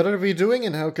right. What are we doing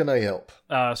and how can I help?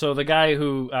 So the guy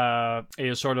who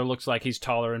sort of looks like he's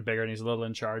taller and bigger and he's a little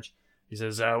in charge, he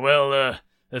says,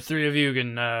 the 3 of you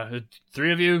can,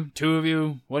 3 of you, 2 of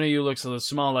you, one of you looks a little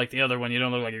small like the other one. You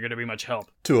don't look like you're going to be much help.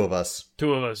 2 of us.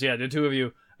 2 of us, yeah, the 2 of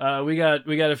you. We got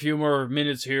a few more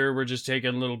minutes here. We're just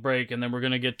taking a little break, and then we're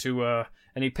going to get to,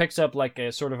 and he picks up like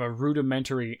a sort of a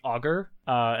rudimentary auger,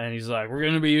 and he's like, we're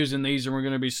going to be using these, and we're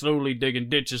going to be slowly digging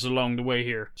ditches along the way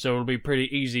here. So it'll be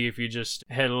pretty easy if you just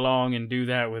head along and do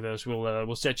that with us.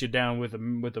 We'll set you down with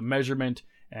a measurement,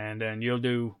 and then you'll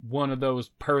do one of those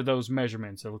per those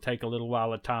measurements. It'll take a little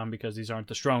while at time because these aren't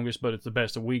the strongest, but it's the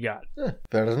best that we got.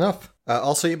 Fair enough.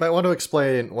 Also, you might want to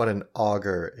explain what an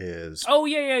auger is. Oh,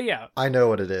 yeah. I know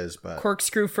what it is, but...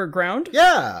 Corkscrew for ground?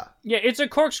 Yeah! Yeah, it's a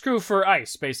corkscrew for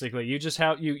ice, basically. You just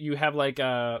have you have like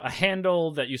a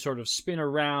handle that you sort of spin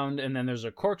around, and then there's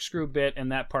a corkscrew bit, and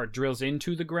that part drills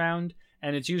into the ground,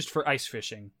 and it's used for ice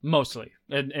fishing, mostly,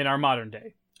 in our modern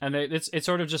day. And it's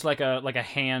sort of just like a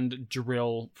hand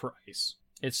drill for ice.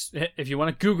 It's, if you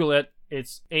want to Google it,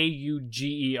 it's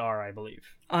AUGER, I believe.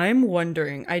 I'm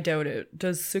wondering, I doubt it,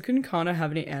 does Sukun Kana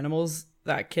have any animals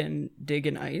that can dig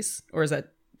in ice? Or is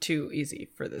that too easy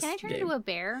for this Can I turn game? into a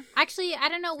bear? Actually, I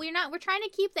don't know. We're trying to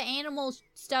keep the animal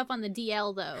stuff on the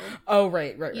DL though. Oh,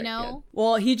 right. You know? Yeah.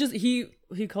 Well,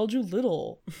 he called you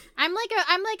little. I'm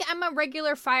a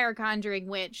regular fire conjuring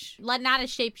witch, not a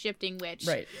shape-shifting witch.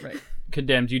 Right.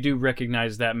 Condemned, you do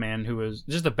recognize that man who is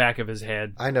just the back of his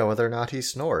head. I know whether or not he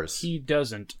snores. He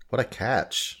doesn't. What a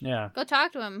catch. Yeah. Go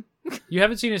talk to him. You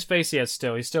haven't seen his face yet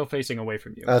still. He's still facing away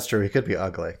from you. That's true. He could be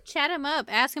ugly. Chat him up.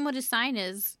 Ask him what his sign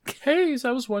is. Hey,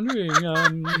 so I was wondering,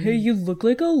 Hey, you look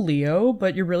like a Leo,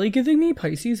 but you're really giving me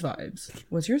Pisces vibes.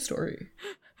 What's your story?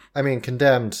 I mean,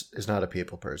 Condemned is not a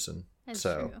people person. That's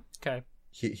so true. Okay.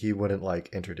 He wouldn't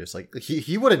introduce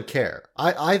he wouldn't care.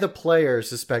 I the player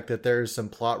suspect that there's some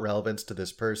plot relevance to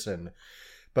this person,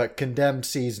 but Condemned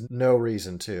sees no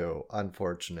reason to,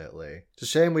 unfortunately. It's a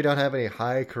shame we don't have any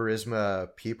high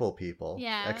charisma people,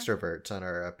 Yeah. extroverts on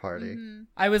our party. Mm-hmm.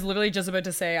 I was literally just about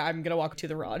to say I'm gonna walk to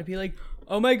the rod and be like,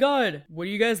 oh my god, what are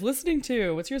you guys listening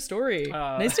to? What's your story?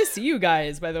 Nice to see you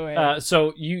guys, by the way.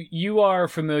 So you are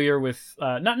familiar with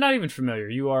not even familiar.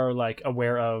 You are like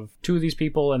aware of 2 of these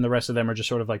people, and the rest of them are just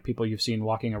sort of like people you've seen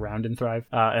walking around in Thrive.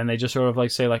 And they just sort of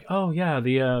like say like, oh yeah,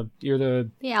 you're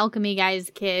the alchemy guy's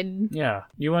kid. yeah.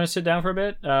 You want to sit down for a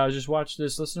bit? Just watch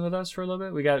this, listen with us for a little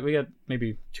bit. We got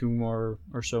maybe 2 more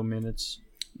or so minutes.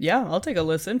 Yeah, I'll take a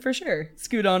listen for sure.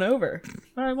 Scoot on over.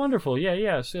 All right, wonderful.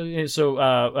 Yeah.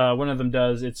 So one of them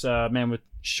does. It's a man with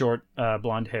short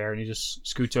blonde hair, and he just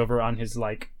scoots over on his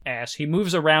like ass. He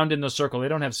moves around in the circle. They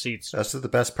don't have seats. That's the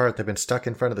best part. They've been stuck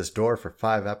in front of this door for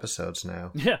 5 episodes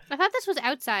now. Yeah. I thought this was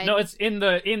outside. No, it's in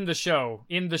the show.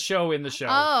 In the show.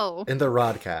 Oh. In the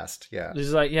Rodcast, yeah. It's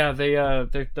like, yeah, they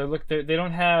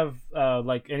don't have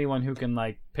like anyone who can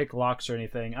like pick locks or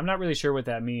anything. I'm not really sure what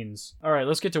that means. All right,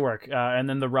 let's get to work. And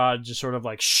then the rod just sort of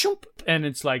like shoop, and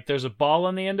it's like there's a ball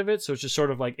on the end of it, so it's just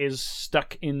sort of like is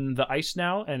stuck in the ice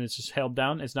now, and it's just held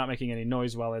down. It's not making any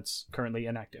noise while it's currently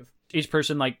inactive. Each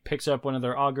person like picks up one of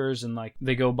their augers, and like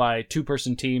they go by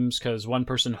 2-person teams because one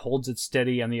person holds it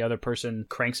steady and the other person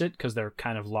cranks it because they're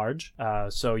kind of large.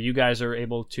 So you guys are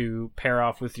able to pair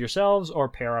off with yourselves or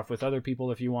pair off with other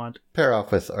people if you want. Pair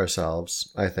off with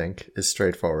ourselves, I think, is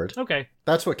straightforward. Okay.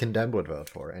 That's what Condemned would vote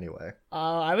for, anyway.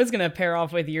 I was gonna pair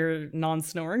off with your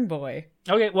non-snoring boy.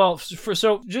 Okay, well,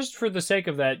 so just for the sake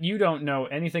of that, you don't know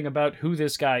anything about who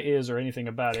this guy is or anything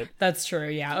about it. That's true,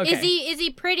 yeah. Okay. Is he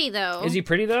pretty though? Is he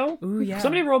pretty though? Ooh, yeah.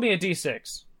 Somebody roll me a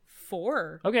d6.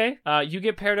 4. Okay, you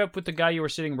get paired up with the guy you were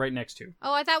sitting right next to.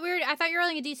 Oh, I thought you were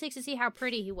rolling a d6 to see how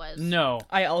pretty he was. No.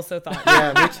 I also thought.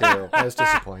 Yeah, me too. I was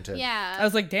disappointed. I Yeah.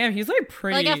 was like, damn, he's like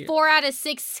pretty. Like a 4 out of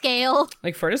 6 scale.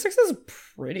 Like 4 to 6 is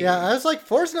pretty. Yeah, I was like,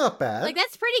 4's not bad. Like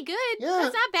that's pretty good. Yeah.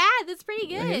 That's not bad. That's pretty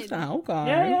good. He's not okay.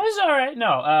 Yeah, it's all right. No,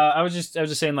 I was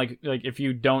just saying like if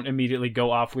you don't immediately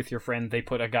go off with your friend, they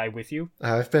put a guy with you.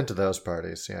 I've been to those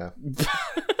parties, yeah.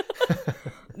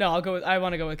 No, I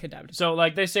want to go with Condemned. So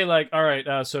like they say like, all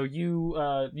right, so you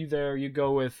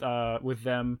go with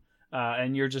them,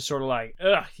 and you're just sort of like,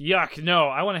 ugh, yuck, no,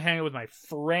 I want to hang out with my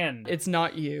friend. It's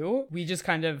not you. We just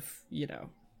kind of,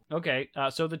 Okay,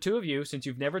 so the two of you, since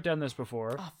you've never done this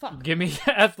before, Oh, fuck. give me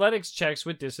athletics checks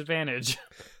with disadvantage.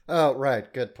 Oh,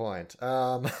 right, good point.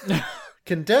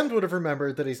 Condemned would have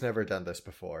remembered that he's never done this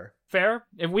before. Fair?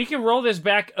 If we can roll this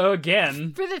back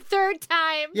again. For the 3rd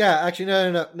time. Yeah, actually,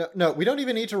 no. We don't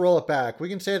even need to roll it back. We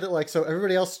can say that, like, so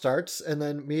everybody else starts, and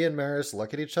then me and Maris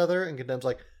look at each other, and Condemned's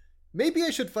like, maybe I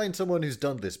should find someone who's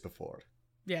done this before.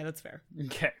 Yeah, that's fair.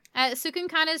 Okay. Sukun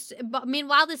Kana's,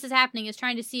 meanwhile this is happening, is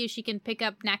trying to see if she can pick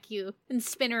up Nakyu and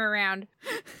spin her around.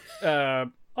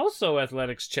 Also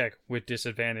athletics check with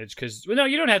disadvantage, because, well, no,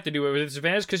 you don't have to do it with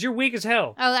disadvantage, because you're weak as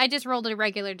hell. Oh, I just rolled a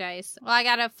regular dice. Well, I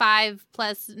got a 5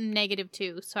 plus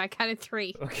 -2, so I got a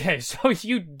 3. Okay, so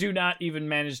you do not even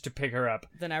manage to pick her up.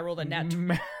 Then I rolled a nat.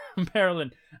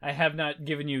 Marilyn, I have not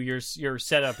given you your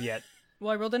setup yet.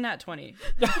 Well, I rolled a nat 20.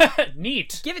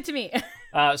 Neat. Give it to me.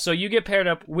 So you get paired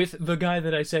up with the guy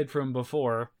that I said from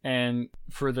before, and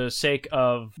for the sake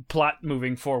of plot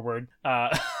moving forward,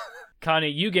 Connie,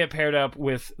 you get paired up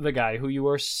with the guy who you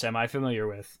are semi-familiar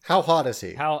with. How hot is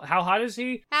he? How hot is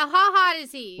he? How hot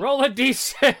is he? Roll a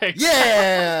d6.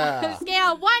 Yeah!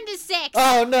 Scale 1 to 6.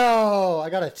 Oh, no! I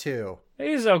got a 2.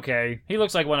 He's okay. He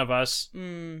looks like one of us.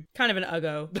 Kind of an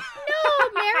uggo. No,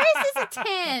 Maris is a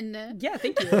 10. Yeah,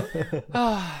 thank you.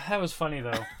 That was funny,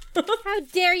 though. How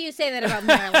dare you say that about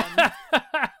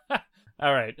Marilyn?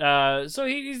 All right. So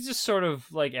he's just sort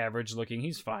of like average looking.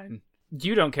 He's fine.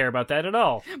 You don't care about that at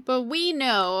all. But we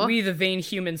know. We, the vain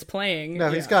humans playing. No,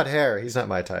 he's got hair. He's not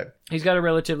my type. He's got a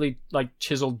relatively like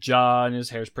chiseled jaw, and his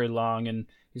hair's pretty long, and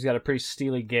he's got a pretty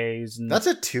steely gaze. And That's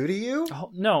a 2 to you? oh,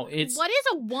 no, it's. What is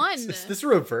a 1? Is this a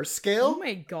reverse scale? Oh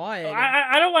my god.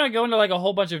 I don't want to go into like a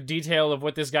whole bunch of detail of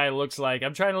what this guy looks like.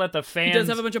 I'm trying to let the He fans. does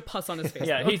have a bunch of pus on his face.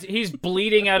 Yeah, though. he's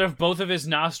bleeding out of both of his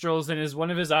nostrils, and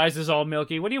one of his eyes is all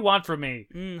milky. What do you want from me?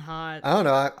 Hot. I don't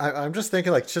know. I'm just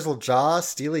thinking like chiseled jaw,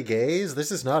 steely gaze.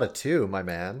 This is not a 2, my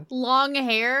man. Long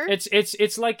hair?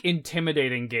 It's like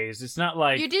intimidating gaze. It's not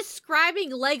like. You're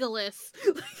describing Legolas.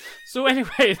 So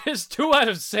anyway, there's 2 out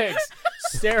of 6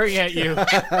 staring at you,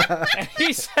 and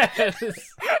he says,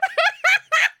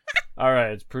 "All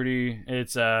right, it's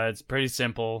pretty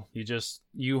simple.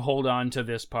 You hold on to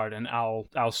this part, and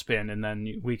I'll spin, and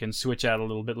then we can switch out a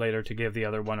little bit later to give the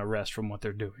other one a rest from what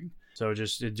they're doing. So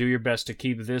just do your best to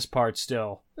keep this part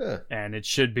still, and it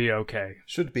should be okay.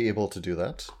 Should be able to do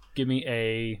that. Give me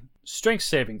a strength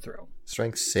saving throw."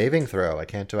 Strength saving throw. I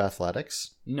can't do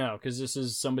athletics. No, because this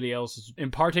is somebody else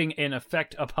imparting an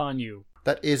effect upon you.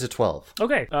 That is a 12.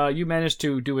 Okay, you managed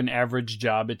to do an average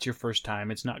job. It's your first time.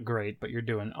 It's not great, but you're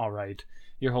doing all right.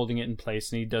 You're holding it in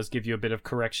place, and he does give you a bit of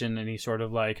correction, and he sort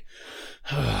of like,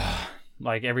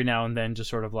 like every now and then just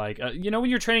sort of like, when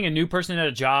you're training a new person at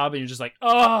a job, and you're just like,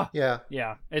 oh! Yeah.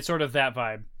 Yeah, it's sort of that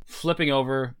vibe. Flipping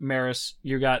over, Maris,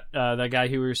 you got that guy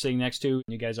who we were sitting next to.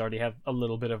 You guys already have a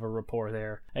little bit of a rapport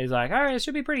there. And he's like, all right, it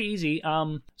should be pretty easy.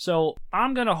 So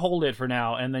I'm going to hold it for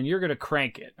now, and then you're going to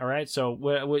crank it, all right? So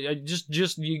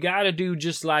just you got to do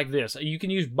just like this. You can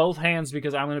use both hands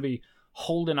because I'm going to be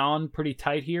holding on pretty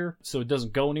tight here so it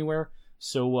doesn't go anywhere.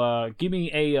 So give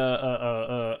me a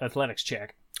athletics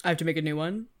check. I have to make a new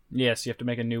one. Yes, you have to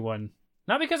make a new one.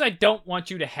 Not because I don't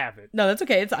want you to have it. No, that's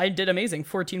okay. I did amazing.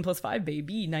 14 plus 5,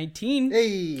 baby. 19.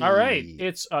 Hey. All right.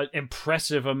 It's an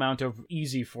impressive amount of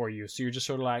easy for you. So you're just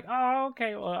sort of like, oh,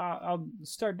 okay, well, I'll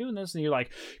start doing this. And you're like...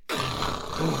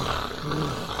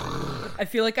 I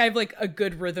feel like I have like a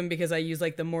good rhythm because I use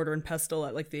like the mortar and pestle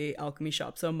at like the alchemy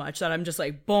shop so much that I'm just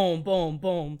like boom, boom,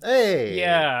 boom. Hey.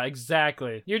 Yeah,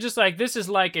 exactly. You're just like, this is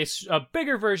like a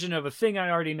bigger version of a thing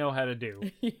I already know how to do.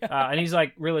 Yeah. And he's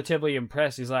like relatively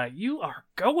impressed. He's like, you are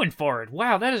going for it.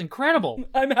 Wow, that is incredible.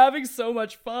 I'm having so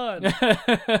much fun.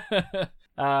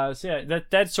 So yeah,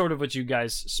 that's sort of what you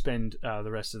guys spend the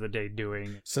rest of the day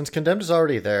doing. Since Condemned is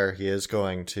already there, he is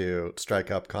going to strike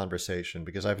up conversation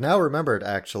because I've now remembered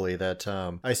actually that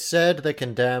I said that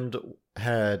Condemned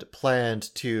had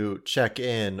planned to check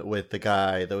in with the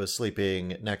guy that was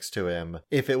sleeping next to him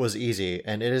if it was easy,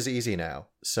 and it is easy now.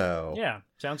 So Yeah,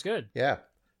 sounds good. yeah.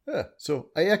 So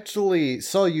I actually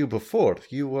saw you before.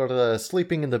 You were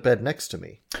sleeping in the bed next to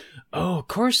me. Oh, of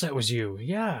course that was you.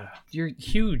 Yeah, you're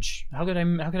huge. How could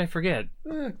I forget?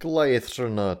 Goliaths are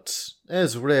not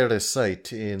as rare a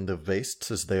sight in the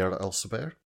wastes as they are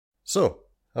elsewhere. So,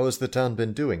 how has the town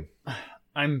been doing?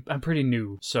 I'm pretty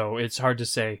new, so it's hard to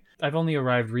say. I've only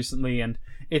arrived recently, and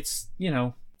it's,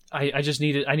 I just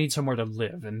need somewhere to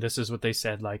live, and this is what they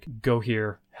said, like, go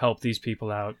here, help these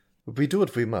people out. We do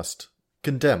what we must.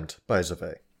 Condemned, by the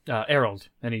way. Errol,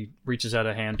 and he reaches out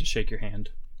a hand to shake your hand.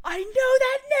 I know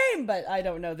that name, but I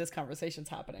don't know this conversation's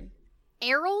happening.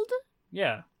 Herald?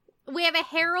 Yeah. We have a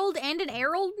herald and an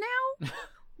herald now?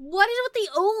 What is with the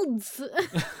olds?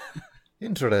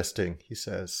 Interesting, he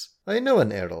says. I know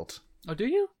an herald. Oh, do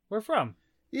you? Where from?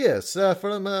 Yes,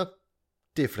 from a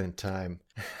different time.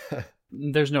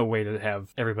 There's no way to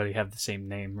have everybody have the same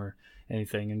name or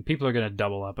anything, and people are going to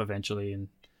double up eventually, and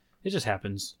it just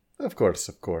happens. Of course,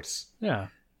 of course. Yeah.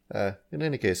 In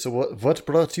any case, so what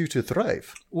brought you to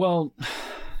Thrive? Well,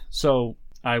 so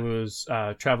I was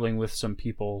traveling with some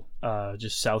people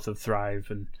just south of Thrive,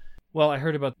 and well, I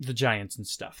heard about the giants and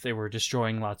stuff. They were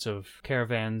destroying lots of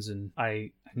caravans, and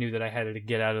I knew that I had to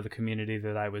get out of the community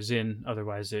that I was in,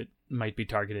 otherwise it might be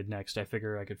targeted next. I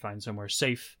figure I could find somewhere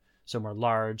safe, somewhere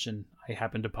large, and I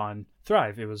happened upon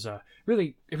Thrive. It was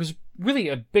really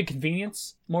a big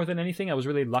convenience more than anything. I was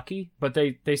really lucky, but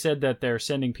they said that they're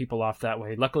sending people off that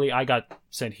way. Luckily, I got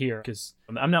sent here because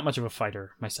I'm not much of a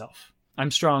fighter myself.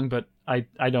 I'm strong, but I'm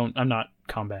not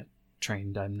combat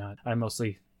trained. I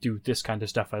mostly do this kind of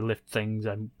stuff. I lift things,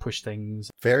 I push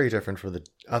things. Very different from the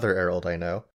other herald I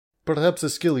know. Perhaps a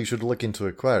skill you should look into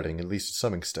acquiring, at least to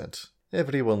some extent.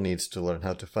 Everyone needs to learn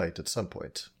how to fight at some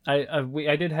point.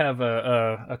 I did have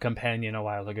a companion a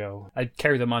while ago. I'd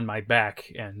carry them on my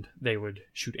back, and they would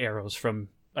shoot arrows from.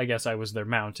 I guess I was their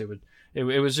mount. It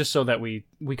was just so that we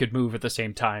could move at the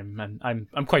same time, and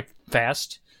I'm quite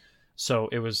fast, so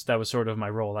that was sort of my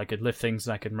role. I could lift things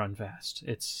and I could run fast.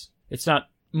 It's not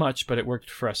much, but it worked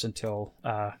for us until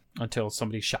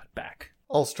somebody shot back.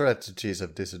 All strategies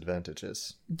have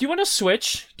disadvantages. Do you want to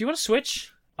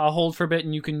switch? I'll hold for a bit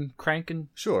and you can crank and...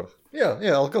 Sure. Yeah,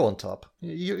 I'll go on top.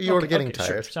 You are getting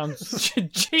tired. Sure. Sounds...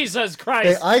 Jesus Hey,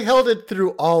 Christ! I held it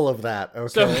through all of that,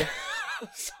 okay?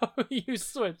 So you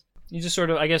switch. You just sort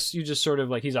of,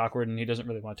 like, he's awkward and he doesn't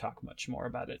really want to talk much more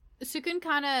about it. Sukun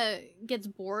kind of gets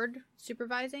bored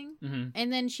supervising, Mm-hmm.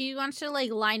 and then she wants to,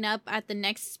 like, line up at the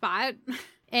next spot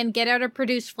and get out a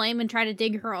produce flame and try to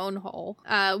dig her own hole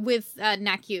with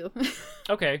Nakyu.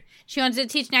 Okay. She wants to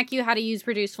teach Nakyu how to use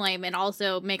produce flame and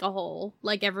also make a hole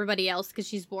like everybody else because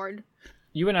she's bored.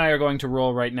 You and I are going to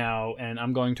roll right now, and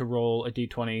I'm going to roll a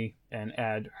d20 and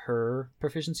add her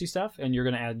proficiency stuff, and you're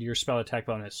going to add your spell attack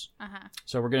bonus. Uh-huh.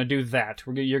 So we're going to do that.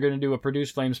 You're going to do a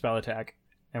produce flame spell attack,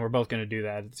 and we're both going to do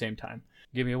that at the same time.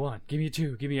 Give me a 1. Give me a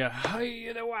 2. Give me a...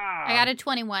 Wow. I got a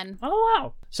 21. Oh,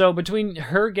 wow. So between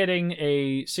her getting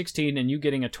a 16 and you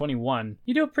getting a 21,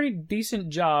 you do a pretty decent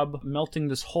job melting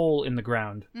this hole in the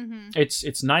ground. Mm-hmm.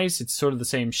 It's nice. It's sort of the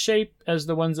same shape as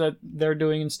the ones that they're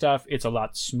doing and stuff. It's a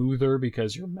lot smoother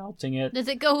because you're melting it. Does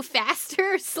it go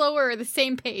faster, slower, or the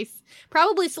same pace?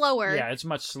 Probably slower. Yeah, it's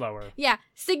much slower. Yeah,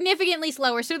 significantly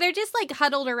slower. So they're just like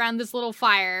huddled around this little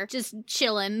fire, just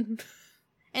chilling.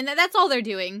 And that's all they're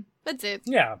doing. That's it.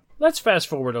 Yeah. Let's fast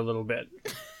forward a little bit.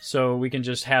 So we can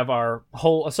just have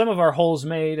some of our holes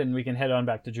made and we can head on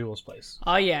back to Jewel's place.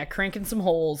 Oh yeah, cranking some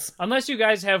holes. Unless you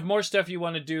guys have more stuff you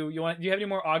want to do. Do you have any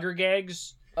more auger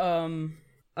gags? I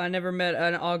never met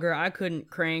an augur I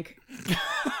couldn't crank.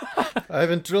 I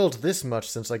haven't drilled this much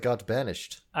since I got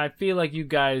banished. I feel like you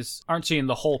guys aren't seeing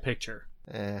the whole picture.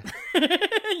 Eh.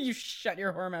 You shut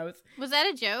your whore mouth. Was that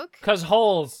a joke? 'Cause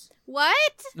holes.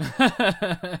 What?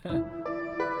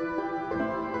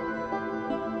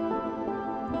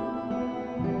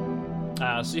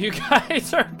 So you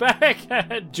guys are back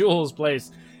at Jules'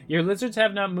 place. Your lizards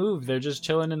have not moved. They're just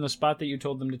chilling in the spot that you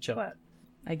told them to chill at.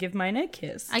 I give mine a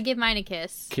kiss. I give mine a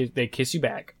kiss. They kiss you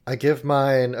back. I give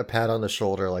mine a pat on the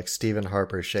shoulder like Stephen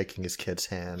Harper shaking his kid's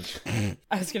hand.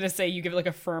 I was gonna say you give it like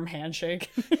a firm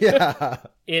handshake. Yeah.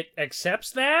 It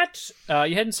accepts that.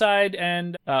 You head inside,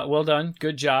 and well done.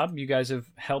 Good job. You guys have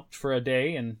helped for a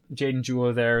day, and Jade and Jewel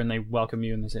are there, and they welcome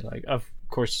you, and they say, like, of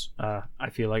course, I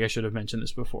feel like I should have mentioned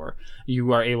this before.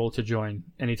 You are able to join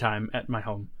anytime at my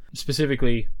home.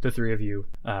 Specifically, the three of you.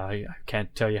 I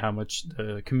can't tell you how much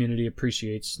the community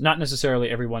appreciates, not necessarily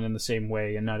everyone in the same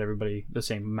way, and not everybody the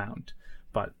same amount,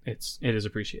 but it is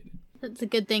appreciated. That's a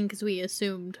good thing because we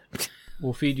assumed.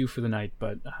 We'll feed you for the night,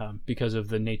 but because of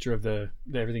the nature of the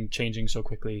everything changing so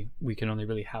quickly, we can only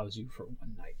really house you for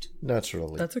one night.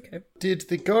 Naturally. That's okay. Did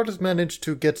the guards manage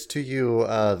to get to you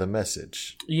the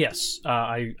message? Yes,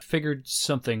 I figured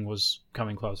something was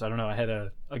coming close. I don't know, I had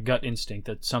a gut instinct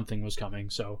that something was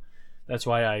coming, so that's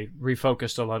why I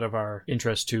refocused a lot of our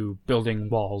interest to building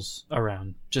walls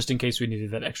around, just in case we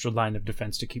needed that extra line of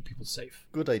defense to keep people safe.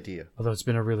 Good idea. Although it's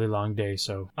been a really long day,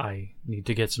 so I need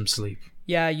to get some sleep.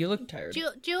 Yeah, you look tired.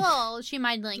 Jewel, she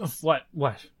mind links. What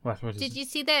is Did it? you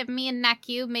see that me and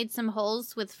Nakyu made some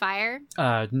holes with fire?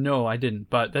 No, I didn't,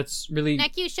 but that's really...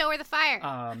 Nakyu, show her the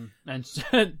fire. And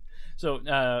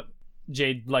so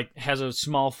Jade has a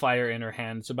small fire in her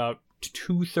hand. It's about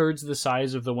 2/3 the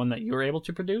size of the one that you were able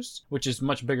to produce, which is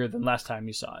much bigger than last time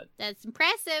you saw it. That's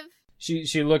impressive.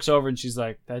 She looks over and she's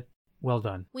like, "That well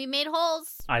done. We made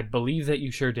holes. I believe that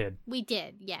you sure did. We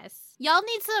did, yes. Y'all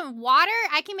need some water?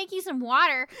 I can make you some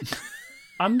water.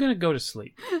 I'm gonna go to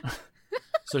sleep."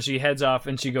 So she heads off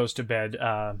and she goes to bed.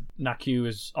 Nakyu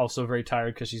is also very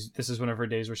tired because this is one of her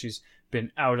days where she's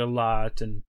been out a lot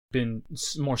and been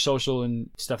more social and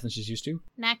stuff than she's used to.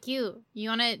 Nakyu, you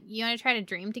wanna try to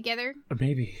dream together?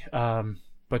 Maybe.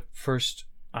 But first,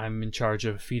 I'm in charge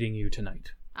of feeding you tonight.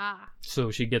 Ah. So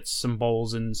she gets some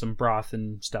bowls and some broth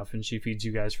and stuff, and she feeds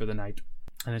you guys for the night.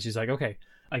 And then she's like, "Okay,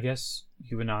 I guess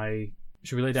you and I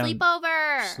should we lay down?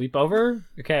 Sleepover. Sleepover?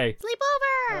 Okay.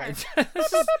 Sleepover. Alright.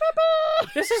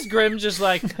 This is Grim, just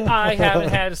like, I haven't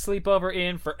had a sleepover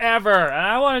in forever, and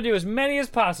I want to do as many as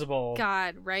possible.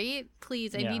 God, right?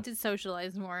 Please, I Yeah. need to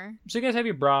socialize more. So you guys have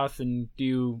your broth, and do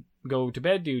you go to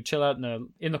bed? Do you chill out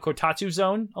in the Kotatsu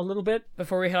zone a little bit?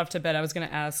 Before we head off to bed, I was going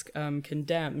to ask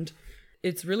Condemned.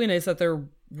 It's really nice that they're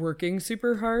working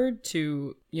super hard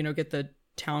to, get the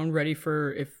town ready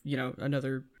for if,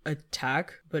 another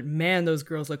attack. But man, those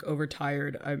girls look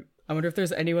overtired. I wonder if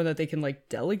there's anyone that they can,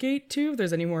 delegate to? If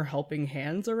there's any more helping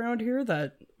hands around here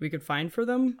that we could find for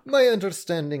them? My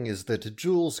understanding is that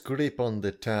Jules' grip on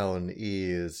the town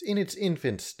is in its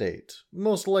infant state.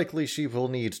 Most likely she will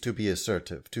need to be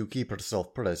assertive to keep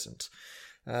herself present.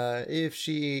 If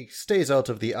she stays out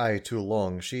of the eye too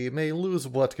long, she may lose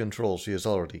what control she has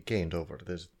already gained over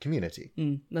the community.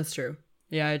 That's true.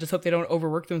 Yeah, I just hope they don't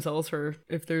overwork themselves for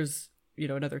if there's,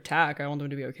 another attack. I want them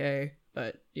to be okay.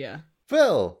 But, yeah.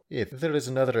 Well, if there is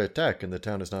another attack and the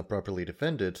town is not properly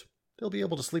defended, they'll be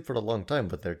able to sleep for a long time,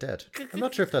 but they're dead. I'm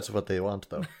not sure if that's what they want,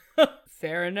 though.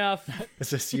 Fair enough. It's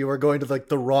just you are going to,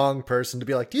 the wrong person to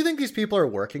be like, do you think these people are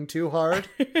working too hard?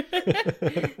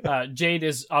 Jade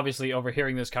is obviously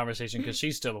overhearing this conversation because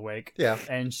she's still awake. Yeah.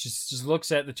 And she just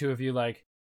looks at the two of you like,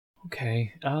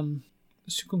 okay,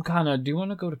 Sukumkana, do you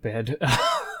want to go to bed?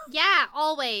 Yeah,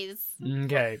 always.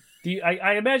 Okay.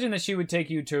 I imagine that she would take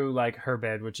you to, her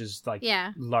bed, which is,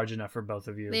 Yeah. large enough for both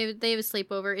of you. They have a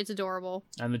sleepover. It's adorable.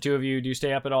 And the two of you, do you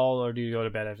stay up at all, or do you go to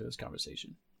bed after this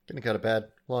conversation? Gonna go to bed.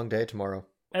 Long day tomorrow.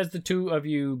 As the two of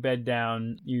you bed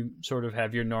down, you sort of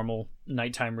have your normal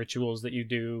nighttime rituals that you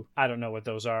do. I don't know what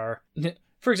those are.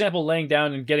 For example, laying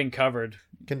down and getting covered.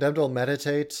 Condemned will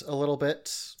meditate a little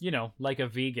bit. Like a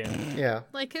vegan. Yeah.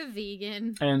 Like a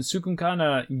vegan. And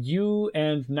Sukumkana, you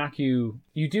and Nakyu,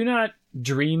 you do not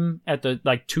dream at the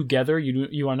together.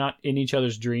 You are not in each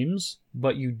other's dreams,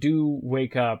 but you do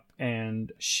wake up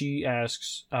and she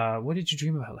asks, "What did you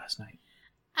dream about last night?"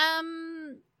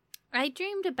 I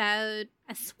dreamed about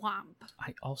a swamp.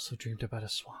 I also dreamed about a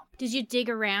swamp. Did you dig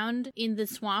around in the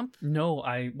swamp? No,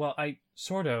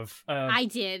 Sort of. I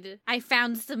did. I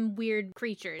found some weird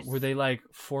creatures. Were they like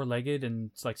four-legged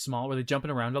and like small? Were they jumping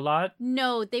around a lot?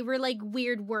 No, they were like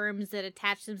weird worms that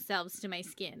attached themselves to my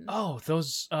skin. Oh,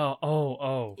 those.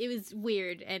 Oh. It was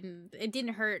weird and it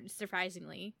didn't hurt,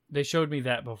 surprisingly. They showed me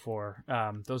that before.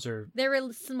 Those are. They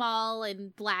were small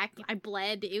and black. I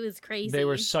bled. It was crazy. They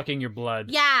were sucking your blood.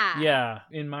 Yeah. Yeah.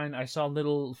 In mine, I saw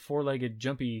little four-legged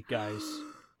jumpy guys.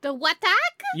 The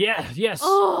Watak? Yeah. Yes.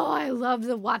 Oh, I love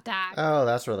the Watak. Oh,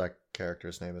 that's where that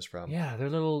character's name is from. Yeah, they're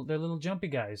little jumpy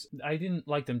guys. I didn't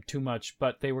like them too much,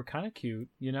 but they were kind of cute,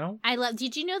 you know?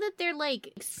 Did you know that they're like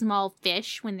small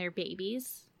fish when they're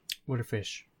babies? What are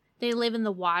fish? They live in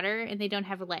the water and they don't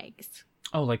have legs.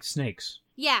 Oh, like snakes.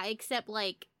 Yeah, except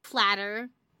like flatter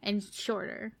and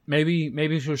shorter.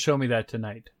 Maybe she'll show me that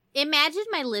tonight. Imagine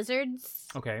my lizards,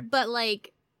 Okay. but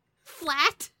like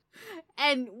flat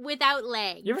and without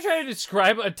legs. You ever try to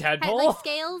describe a Had, tadpole? like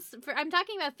scales. I'm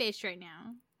talking about fish right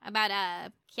now. About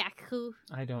kyaku.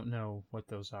 I don't know what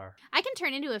those are. I can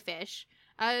turn into a fish.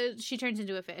 She turns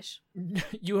into a fish.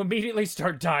 You immediately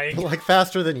start dying. Like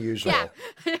faster than usual.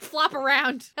 Yeah, flop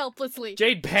around helplessly.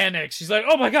 Jade panics. She's like,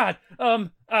 "Oh my god!"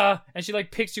 And she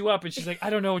like picks you up, and she's like, "I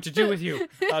don't know what to do with you."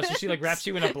 So she like wraps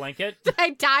you in a blanket.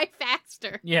 I die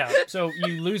faster. Yeah. So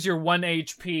you lose your 1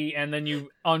 HP, and then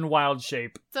you unwild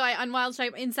shape. So I unwild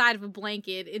shape inside of a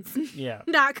blanket. It's Yeah.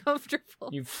 not comfortable.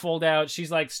 You fold out.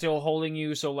 She's like still holding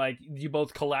you, so like you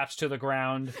both collapse to the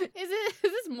ground. Is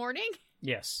this morning?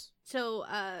 Yes. So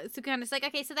Sukanda's like,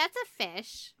 okay, so that's a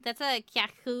fish. That's a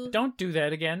kyaku. Don't do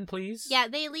that again, please. Yeah,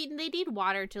 they need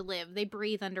water to live. They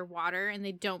breathe underwater, and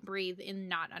they don't breathe in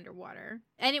not underwater.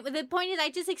 And the point is, I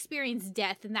just experienced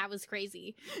death, and that was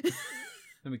crazy.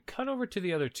 Then we cut over to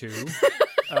the other two.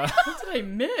 What did I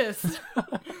miss?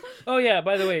 Oh yeah,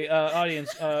 by the way,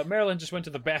 audience, Marilyn just went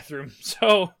to the bathroom,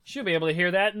 so she'll be able to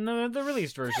hear that in the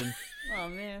released version. Oh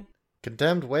man.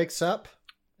 Condemned wakes up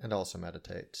and also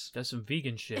meditates. Does some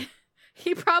vegan shit.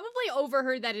 He probably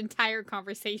overheard that entire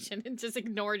conversation and just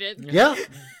ignored it. Yeah.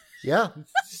 Yeah.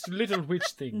 Just little witch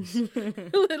things.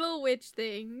 Little witch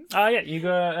things. Yeah, you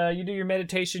go. You do your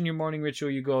meditation, your morning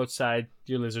ritual. You go outside.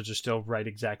 Your lizards are still right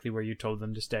exactly where you told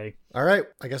them to stay. All right.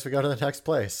 I guess we go to the next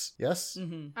place. Yes?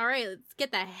 All right, let's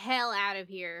get the hell out of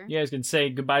here. You guys can say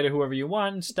goodbye to whoever you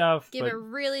want and stuff. Give a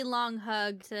really long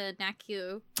hug to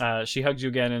Nakyu. She hugs you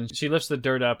again, and she lifts the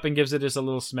dirt up and gives it just a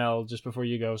little smell just before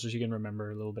you go, so she can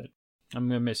remember a little bit. I'm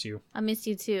gonna miss you. I miss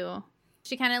you too.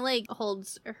 She kind of like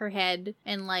holds her head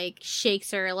and like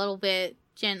shakes her a little bit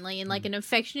gently in like an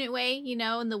affectionate way, you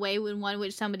know, in the way when one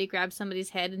which somebody grabs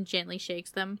somebody's head and gently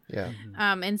shakes them. Yeah.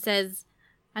 And says,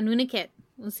 Anunikit,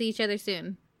 we'll see each other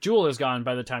soon. Jewel is gone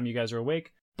by the time you guys are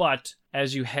awake, but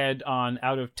as you head on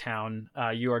out of town,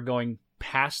 you are going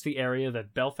past the area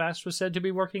that Belfast was said to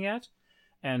be working at,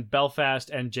 and Belfast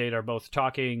and Jade are both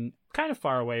talking kind of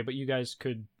far away, but you guys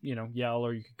could, yell,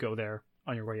 or you could go there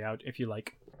on your way out if you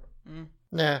like.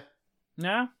 Nah.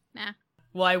 Nah? Nah.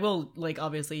 Well, I will,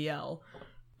 obviously yell,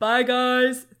 "Bye,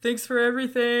 guys! Thanks for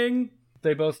everything!"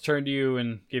 They both turn to you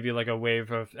and give you, a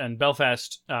wave of... And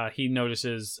Belfast, he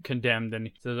notices Condemned, and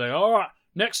he says, "All right,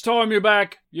 next time you're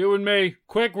back, you and me,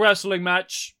 quick wrestling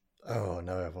match." Oh,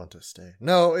 no, I want to stay.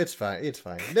 No, it's fine. It's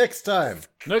fine. Next time.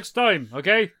 Next time,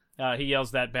 okay? He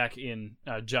yells that back in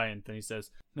Giant, and he says...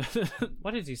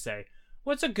 What did he say?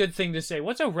 What's a good thing to say?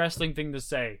 What's a wrestling thing to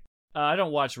say? I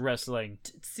don't watch wrestling.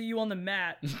 See you on the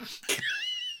mat. I'll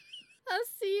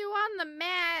see you on the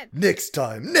mat. Next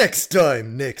time. Next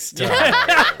time. Next time.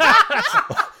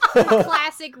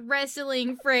 Classic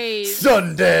wrestling phrase.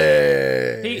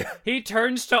 Sunday. He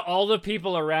turns to all the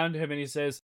people around him and he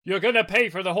says, "You're gonna pay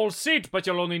for the whole seat, but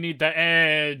you'll only need the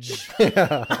edge."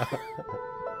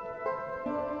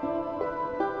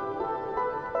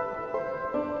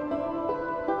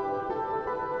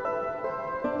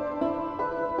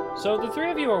 So the three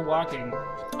of you are walking.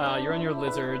 You're on your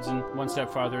lizards, and one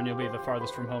step farther and you'll be the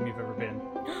farthest from home you've ever been.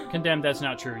 Condemned, that's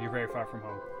not true. You're very far from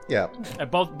home. Yeah.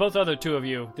 Both other two of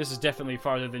you, this is definitely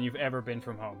farther than you've ever been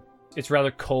from home. It's rather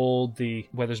cold, the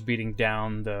weather's beating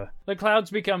down, the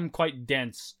clouds become quite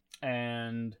dense,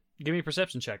 and give me a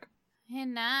perception check.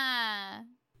 Nah.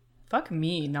 Fuck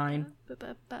me, 9.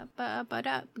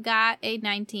 Got a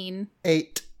 19.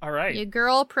 8. All right. Your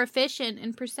girl proficient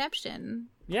in perception.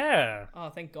 Yeah. Oh,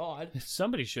 thank God.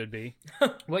 Somebody should be.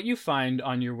 What you find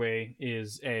on your way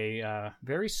is a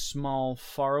very small,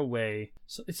 far away.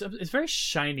 So it's very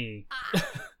shiny.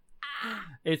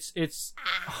 It's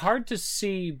hard to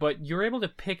see, but you're able to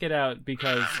pick it out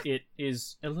because it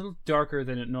is a little darker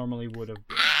than it normally would have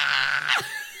been.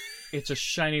 It's a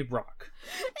shiny rock.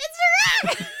 It's a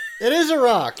rock! It is a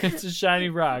rock. It's a shiny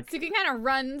rock. Sukun kind of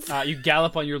runs. You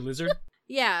gallop on your lizard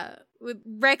Yeah, with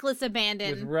reckless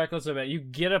abandon. with reckless abandon. You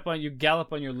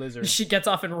gallop on your lizard. She gets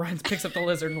off and runs, picks up the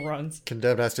lizard and runs.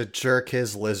 Condemned has to jerk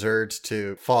his lizard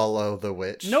to follow the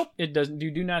witch. Nope, it doesn't.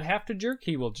 You do not have to jerk.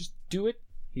 He will just do it.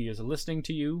 He is listening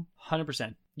to you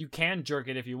 100%. You can jerk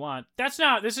it if you want.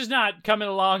 This is not coming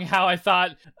along how I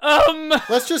thought.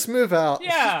 Let's just move out.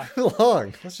 Yeah. Let's move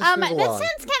along. Let's just move That along.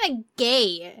 sounds kind of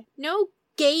gay. No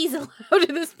gays allowed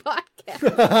in this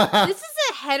podcast. This is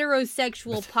a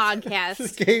heterosexual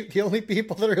podcast. The only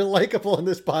people that are likable in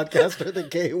this podcast are the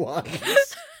gay ones.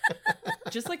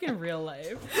 Just like in real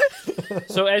life.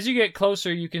 So as you get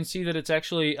closer, you can see that it's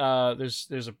actually there's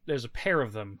a pair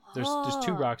of them. There's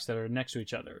two rocks that are next to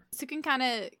each other. Sukun kind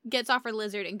of gets off her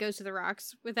lizard and goes to the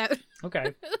rocks without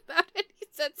Okay. without any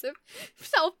sense of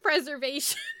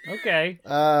self-preservation. Okay.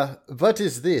 What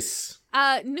is this?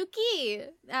 Nuki.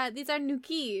 These are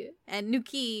Nuki. And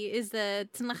Nuki is the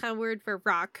Tanaha word for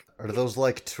rock. Are those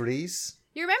like trees?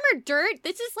 You remember dirt?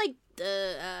 This is like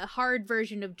the hard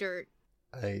version of dirt.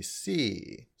 I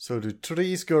see. So do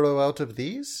trees grow out of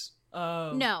these?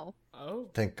 No. Oh.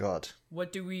 Thank God.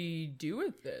 What do we do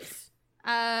with this?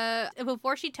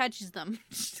 Before she touches them,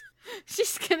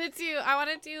 she's gonna do. I want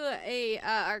to do a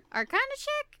Arcana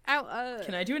check.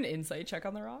 Can I do an insight check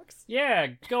on the rocks? Yeah,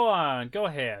 go on. Go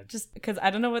ahead. Just because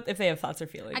I don't know if they have thoughts or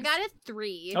feelings. I got a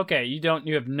 3. Okay,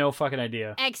 you have no fucking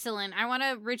idea. Excellent. I want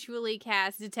to ritually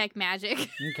cast detect magic.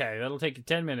 Okay, that'll take you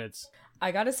 10 minutes.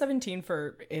 I got a 17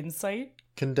 for insight.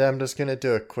 Condemned is gonna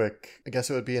do a quick, I guess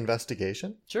it would be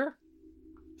investigation. Sure.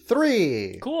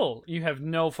 3! Cool. You have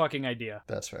no fucking idea.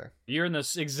 That's fair. You're in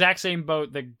the exact same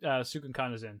boat that Sukun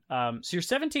Khan is in. So your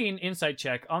 17 insight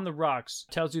check on the rocks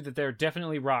tells you that they're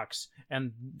definitely rocks,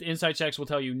 and the insight checks will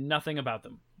tell you nothing about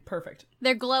them. Perfect.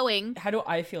 They're glowing. How do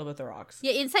I feel about the rocks?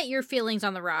 Yeah, insight your feelings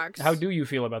on the rocks. How do you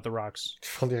feel about the rocks?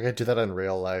 If only I could do that in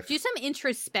real life. Do some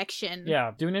introspection.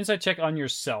 Yeah, do an insight check on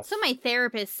yourself. So my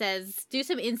therapist says, do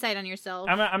some insight on yourself.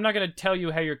 I'm not going to tell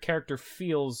you how your character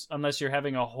feels unless you're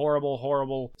having a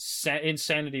horrible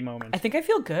insanity moment. I think I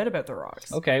feel good about the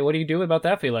rocks. Okay, what do you do about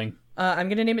that feeling? I'm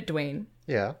going to name it Dwayne,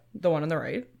 Yeah. the one on the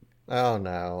right. Oh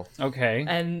no. Okay.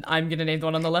 And I'm going to name the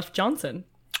one on the left Johnson.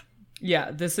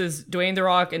 Yeah, this is Dwayne the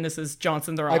Rock, and this is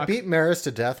Johnson the Rock. I beat Maris to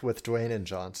death with Dwayne and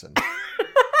Johnson.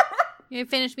 You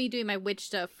finish me doing my witch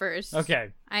stuff first. Okay.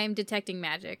 I am detecting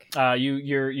magic.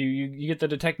 You get the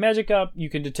detect magic up.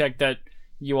 You can detect that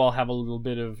you all have a little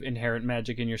bit of inherent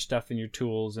magic in your stuff and your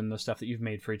tools and the stuff that you've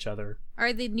made for each other.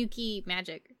 Are they Nuki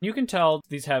magic? You can tell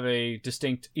these have a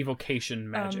distinct evocation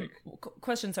magic.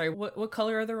 Question, sorry. What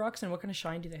color are the rocks, and what kind of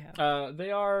shine do they have?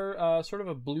 They are sort of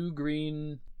a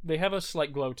blue-green. They have a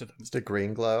slight glow to them. Just a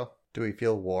green glow. Do we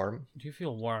feel warm? Do you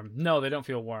feel warm? No, they don't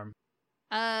feel warm.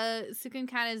 Sukun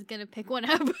Kana is gonna pick one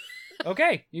up.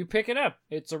 Okay, you pick it up.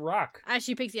 It's a rock.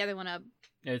 She picks the other one up.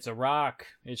 It's a rock.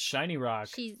 It's shiny rock.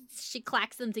 She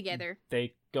clacks them together.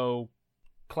 They go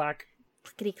clack.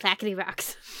 Clickety clackety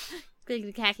rocks.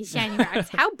 Clickety clackety shiny rocks.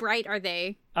 How bright are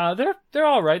they? They're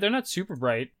all right. They're not super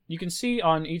bright. You can see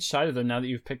on each side of them now that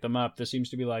you've picked them up. There seems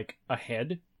to be like a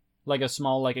head, like a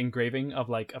small like engraving of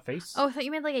like a face. Oh, I thought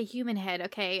you meant like a human head.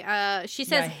 Okay. She Yeah,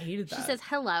 says. I hated that. She says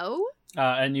hello.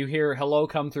 And you hear hello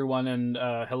come through one and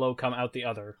hello come out the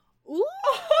other. Ooh.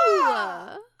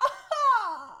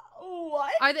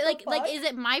 What? Are they like is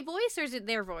it my voice or is it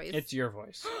their voice? It's your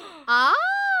voice. Ah,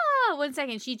 1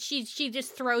 second. She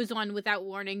just throws one without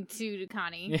warning to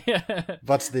Connie. Yeah.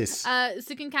 What's this?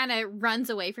 Sukun kind of runs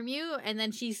away from you, and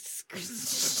then she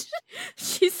squats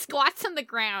on the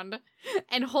ground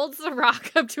and holds the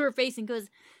rock up to her face and goes,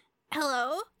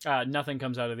 "Hello." Nothing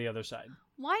comes out of the other side.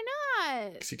 Why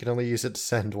not? 'Cause you can only use it to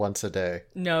send once a day.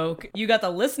 No, you got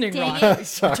the listening Dang rock. it.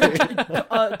 Sorry.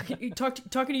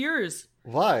 Talking to yours.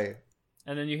 Why?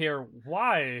 And then you hear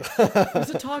why. There's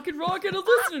a talking rock and a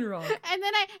listening rock. And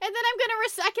then I'm gonna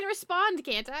I can respond,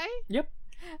 can't I? Yep.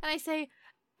 And I say,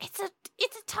 "It's a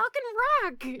talking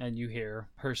rock. And you hear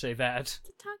her say that. It's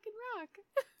a talking rock."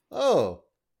 Oh.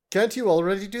 Can't you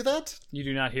already do that? You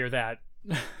do not hear that.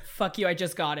 Fuck you, I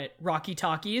just got it. Rocky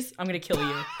Talkies, I'm gonna kill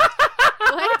you.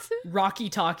 What? Rocky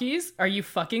Talkies? Are you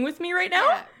fucking with me right now?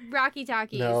 Yeah, Rocky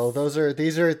talkies. No, these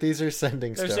are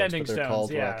sending They're stones, sending but they're stones,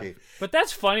 called yeah. Rocky. But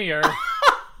that's funnier.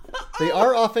 They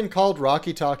are often called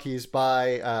Rocky Talkies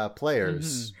by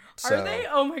players. So, Are they?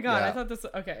 Oh my god! yeah. I thought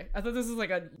this was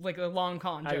like a long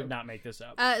con joke. I did not make this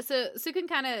up. So Sukun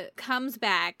kind of comes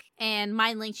back and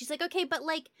mind link. She's like, "Okay, but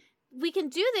like we can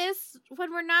do this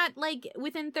when we're not like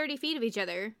within 30 feet of each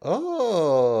other.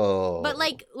 Oh. But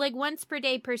like once per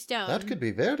day per stone. That could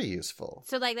be very useful.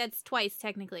 So like that's twice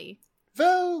technically.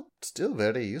 Well, still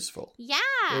very useful. Yeah.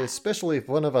 Especially if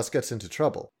one of us gets into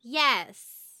trouble. Yes.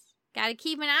 Gotta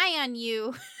keep an eye on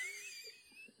you.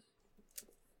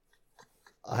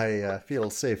 I feel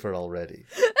safer already.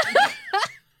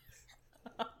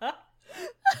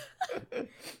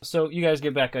 So you guys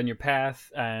get back on your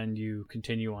path and you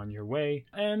continue on your way,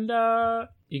 and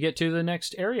you get to the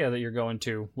next area that you're going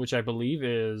to, which I believe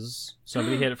is,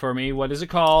 somebody hit it for me. What is it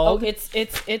Oh, called?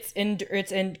 it's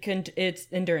endurance.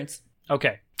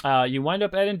 Okay. You wind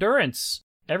up at Endurance.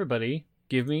 Everybody,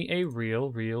 give me a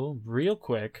real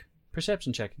quick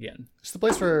perception check again. It's the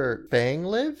place where Fang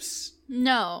lives?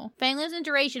 No. Fang lives in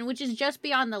Duration, which is just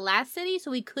beyond the last city,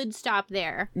 so we could stop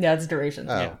there. Yeah, it's duration.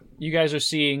 Oh. Yeah. You guys are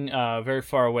seeing very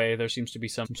far away. There seems to be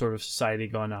some sort of society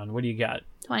going on. What do you got?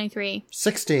 23.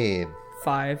 16.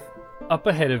 5. Up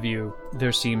ahead of you,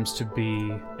 there seems to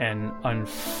be an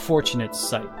unfortunate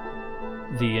sight.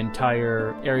 The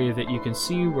entire area that you can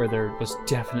see where there was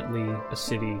definitely a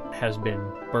city has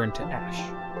been burned to ash.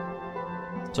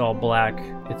 It's all black,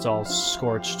 it's all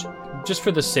scorched. Just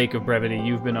for the sake of brevity,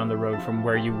 you've been on the road from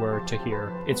where you were to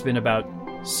here. It's been about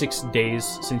 6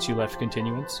 days since you left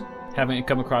Continuance. Haven't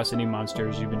come across any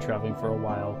monsters, you've been traveling for a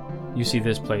while. You see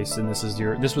this place, and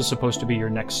this was supposed to be your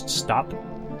next stop,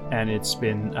 and it's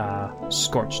been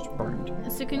scorched, burned.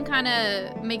 Sukun kind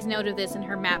of makes note of this in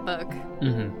her map book.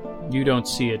 Mm-hmm. You don't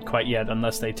see it quite yet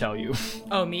unless they tell you.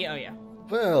 Oh, me? Oh, yeah.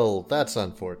 Well, that's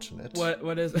unfortunate.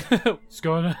 What is it? What's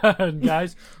going on,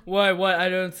 guys? What? I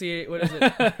don't see it. What is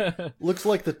it? Looks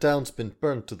like the town's been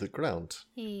burnt to the ground.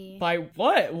 Hey. By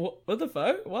what? What the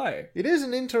fuck? Why? It is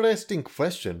an interesting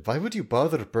question. Why would you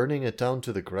bother burning a town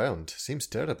to the ground? Seems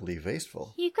terribly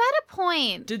wasteful. You got a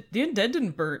point. The undead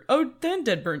didn't burn. Oh, the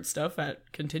undead burnt stuff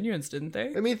at Continuance, didn't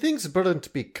they? I mean, things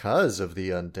burnt because of the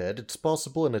undead. It's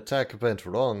possible an attack went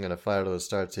wrong and a fire was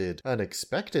started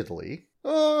unexpectedly.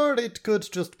 Or it could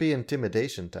just be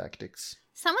intimidation tactics.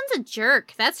 Someone's a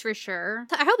jerk, that's for sure.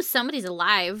 I hope somebody's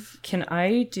alive. Can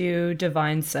I do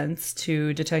Divine Sense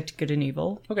to detect good and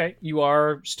evil? Okay, you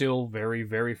are still very,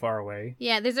 very far away.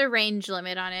 Yeah, there's a range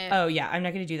limit on it. Oh, yeah. I'm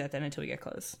not going to do that then until we get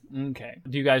close. Okay.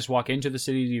 Do you guys walk into the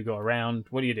city? Do you go around?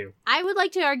 What do you do? I would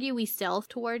like to argue we stealth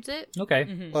towards it. Okay.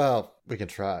 Mm-hmm. Well, we can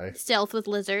try. Stealth with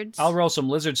lizards. I'll roll some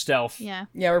lizard stealth. Yeah.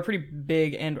 Yeah, we're pretty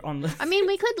big and on the... I mean,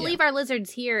 we could leave our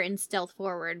lizards here and stealth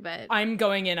forward, but I'm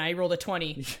going in. I rolled a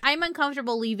 20. I'm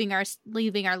uncomfortable leaving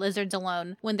our lizards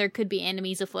alone when there could be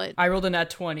enemies afoot. I rolled a nat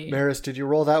 20. Maris, did you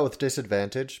roll that with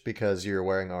disadvantage because you're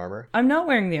wearing armor? I'm not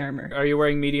wearing the armor. Are you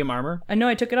wearing medium armor? I know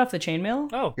I took it off the chainmail.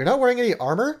 Oh. You're not wearing any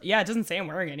armor? Yeah, it doesn't say I'm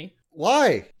wearing any.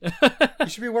 Why? You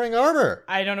should be wearing armor.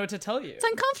 I don't know what to tell you. It's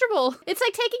uncomfortable. It's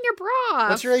like taking your bra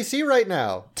off. What's your AC right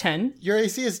now? 10? Your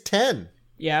AC is 10.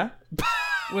 Yeah.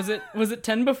 Was it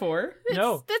 10 before?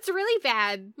 No. That's really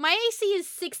bad. My AC is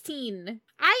 16.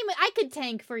 I could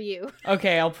tank for you.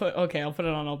 Okay, I'll put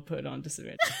it on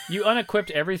disadvantage. You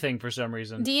unequipped everything for some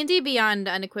reason. D&D Beyond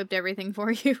unequipped everything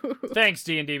for you. Thanks,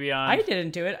 D&D Beyond. I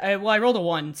didn't do it. I rolled a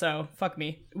 1, so fuck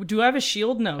me. Do I have a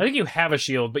shield? No. I think you have a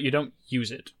shield, but you don't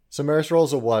use it. So Maris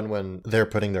rolls a 1 when they're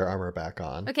putting their armor back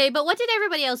on. Okay, but what did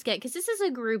everybody else get? Because this is a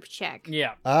group check.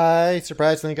 Yeah. I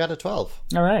surprisingly got a 12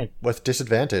 All right. with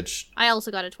disadvantage. I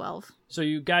also got a 12. So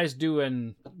you guys do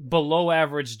an below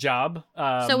average job.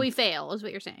 So we fail, is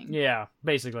what you're saying. Yeah,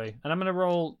 basically. And I'm going to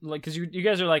roll, like, because you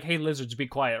guys are like, hey, lizards, be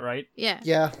quiet, right? Yeah.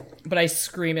 Yeah. But I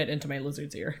scream it into my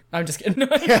lizard's ear. I'm just kidding.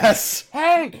 Yes.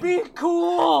 Hey, be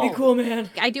cool! Be cool, man.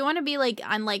 I do want to be like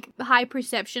on like high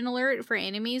perception alert for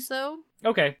enemies though.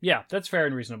 Okay, yeah, that's fair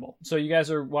and reasonable. So you guys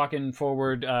are walking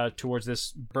forward towards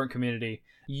this burnt community.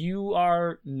 You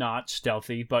are not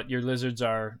stealthy, but your lizards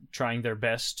are trying their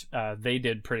best. They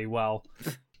did pretty well.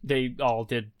 They all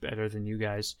did better than you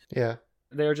guys. Yeah.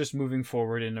 They're just moving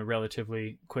forward in a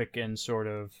relatively quick and sort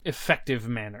of effective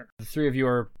manner. The three of you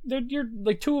are, you're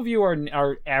like, two of you are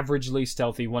averagely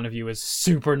stealthy. One of you is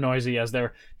super noisy as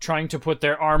they're trying to put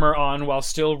their armor on while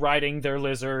still riding their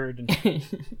lizard.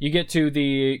 You get to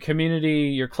the community,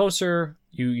 you're closer,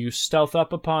 you stealth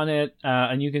up upon it,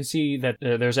 and you can see that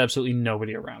there's absolutely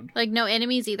nobody around. Like no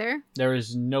enemies either. There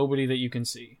is nobody that you can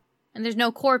see. And there's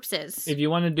no corpses. If you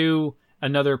want to do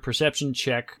another perception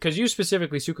check, because you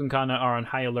specifically, Sukunkana, are on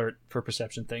high alert for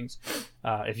perception things.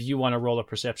 If you want to roll a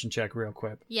perception check real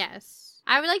quick. Yes.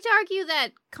 I would like to argue that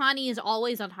Connie is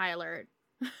always on high alert.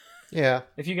 Yeah.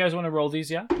 If you guys want to roll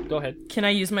these, yeah, go ahead. Can I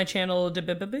use my channel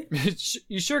Dibibibi?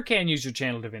 You sure can use your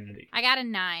channel divinity. I got a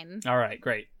 9. All right,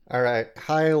 great. All right.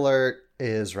 High alert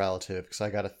is relative because I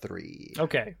got a 3.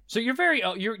 Okay, so you're very,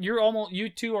 you're almost, you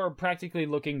two are practically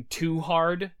looking too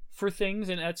hard for things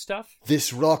and at stuff.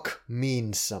 This rock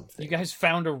means something. You guys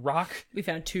found a rock. We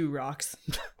found 2 rocks.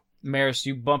 Maris,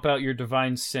 you bump out your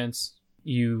divine sense.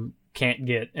 You can't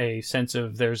get a sense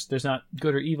of there's not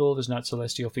good or evil. There's not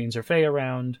celestial fiends or fae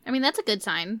around. I mean, that's a good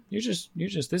sign. You're just.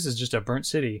 This is just a burnt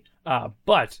city.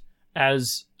 But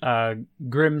as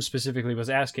Grim specifically was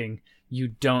asking, you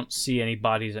don't see any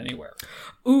bodies anywhere.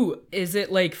 Ooh, is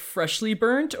it like freshly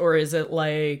burnt or is it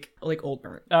like old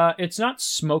burnt? It's not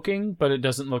smoking, but it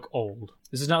doesn't look old.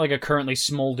 This is not like a currently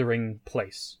smoldering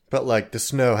place. But like the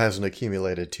snow hasn't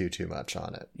accumulated too much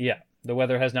on it. Yeah, the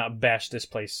weather has not bashed this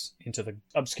place into the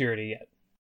obscurity yet.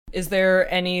 Is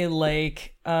there any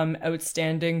like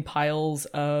outstanding piles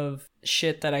of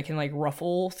shit that I can like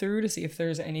ruffle through to see if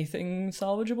there's anything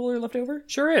salvageable or left over?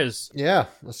 Sure is. Yeah,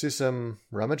 let's do some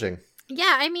rummaging.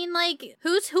 Yeah, I mean, like,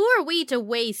 who are we to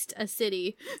waste a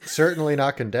city? Certainly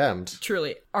not condemned.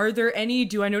 Truly.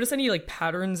 Do I notice any like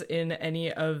patterns in any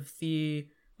of the,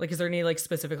 like, is there any like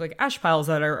specific like ash piles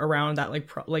that are around that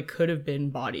like could have been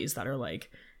bodies that are like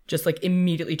just like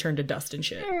immediately turned to dust and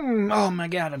shit? Oh my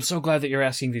god, I'm so glad that you're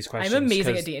asking these questions. I'm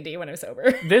amazing 'cause at D&D when I'm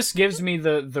sober. This gives me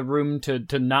the room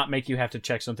to not make you have to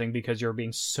check something because you're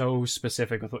being so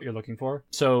specific with what you're looking for.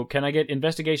 So can I get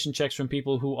investigation checks from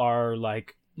people who are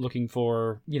like looking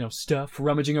for, stuff,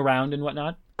 rummaging around and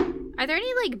whatnot? Are there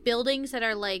any, like, buildings that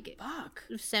are, like, Fuck.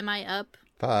 semi-up?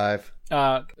 5.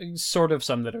 Sort of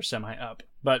some that are semi-up.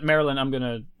 But Marilyn, I'm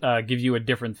going to give you a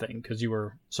different thing because you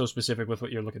were so specific with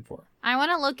what you're looking for. I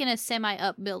want to look in a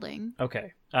semi-up building.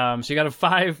 Okay. So you got a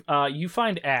 5. You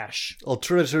find ash. I'll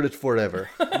treasure it forever.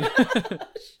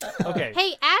 Okay.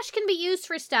 Hey, ash can be used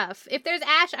for stuff. If there's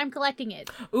ash, I'm collecting it.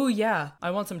 Ooh, yeah. I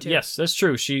want some too. Yes, that's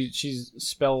true. She's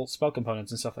spell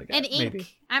components and stuff like that. And ink. Maybe.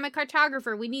 I'm a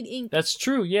cartographer. We need ink. That's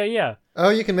true. Yeah. Oh,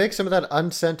 you can make some of that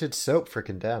unscented soap for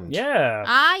Condemned.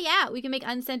 Yeah. Yeah. We can make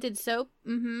unscented soap.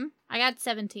 Mm-hmm. I got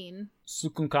 17.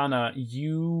 Sukunkana,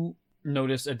 you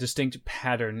notice a distinct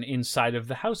pattern inside of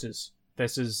the houses.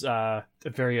 This is a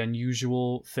very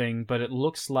unusual thing, but it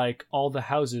looks like all the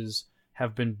houses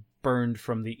have been burned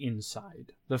from the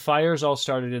inside. The fires all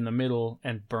started in the middle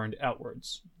and burned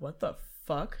outwards. What the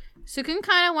fuck? Sukun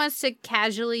kind of wants to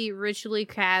casually, ritually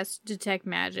cast Detect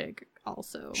Magic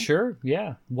also. Sure,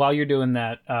 yeah. While you're doing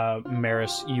that,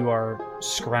 Maris, you are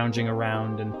scrounging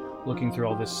around and looking through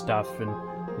all this stuff, and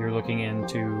you're looking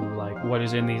into, like, what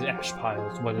is in these ash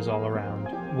piles, what is all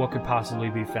around, what could possibly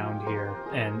be found here.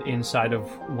 And inside of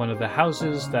one of the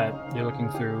houses that you're looking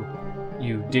through,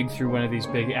 you dig through one of these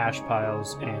big ash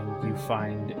piles and you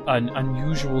find an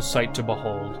unusual sight to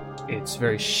behold. It's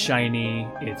very shiny,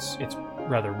 it's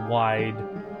rather wide,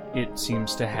 it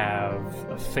seems to have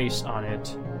a face on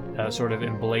it, sort of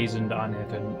emblazoned on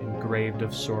it and engraved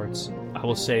of sorts. I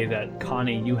will say that,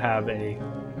 Connie, you have a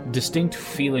distinct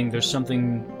feeling there's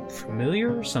something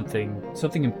familiar, something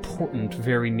important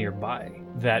very nearby.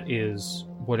 That is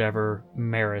whatever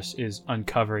Maris is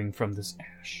uncovering from this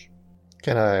ash.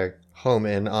 Can I home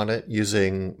in on it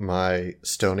using my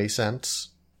stony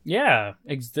sense? Yeah,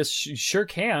 this sure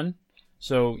can.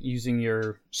 So using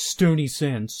your stony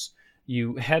sense,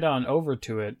 you head on over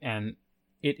to it, and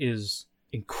it is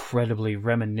incredibly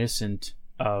reminiscent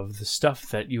of the stuff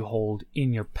that you hold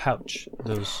in your pouch,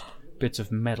 those bits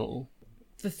of metal.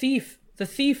 The thief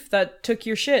that took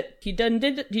your shit. He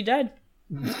died.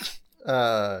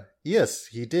 Yes,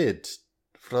 he did.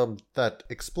 From that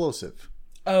explosive.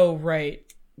 Oh, right.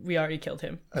 We already killed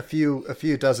him. A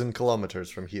few dozen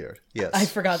kilometers from here. Yes. I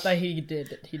forgot that he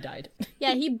died.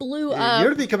 Yeah, he blew up.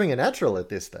 You're becoming a natural at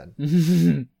this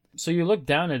then. So you look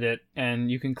down at it,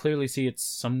 and you can clearly see it's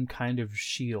some kind of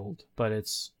shield, but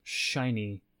it's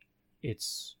shiny.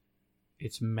 It's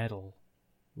metal.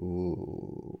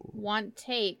 Ooh. Want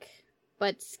take,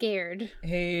 but scared.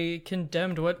 Hey,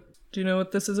 Condemned, do you know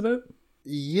what this is about?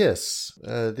 Yes,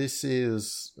 this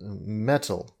is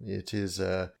metal. It is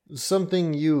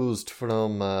something used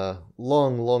from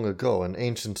long ago, an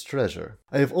ancient treasure.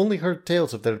 I have only heard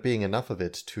tales of there being enough of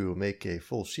it to make a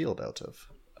full shield out of.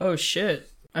 Oh,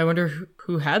 shit. I wonder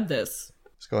who had this.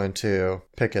 He's going to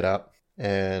pick it up,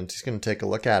 and he's going to take a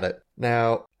look at it.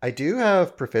 Now, I do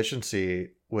have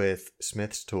proficiency with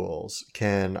Smith's tools.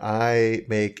 Can I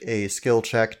make a skill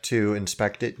check to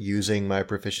inspect it using my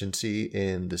proficiency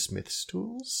in the Smith's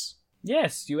tools?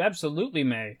 Yes, you absolutely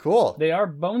may. Cool. They are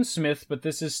bonesmith, but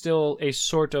this is still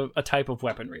a type of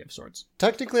weaponry of sorts.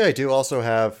 Technically, I do also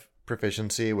have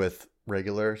proficiency with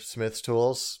regular Smith's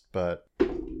tools, but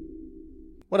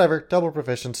whatever. Double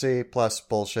proficiency plus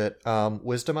bullshit.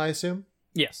 Wisdom, I assume?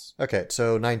 Yes. Okay,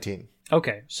 so 19.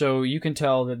 Okay, so you can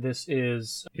tell that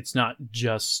it's not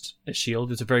just a shield,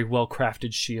 it's a very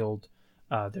well-crafted shield.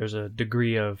 There's a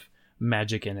degree of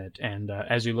magic in it, and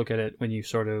as you look at it, when you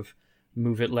sort of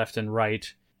move it left and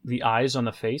right, the eyes on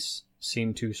the face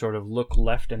seem to sort of look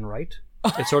left and right.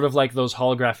 It's sort of like those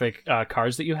holographic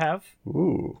cards that you have.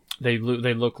 Ooh. They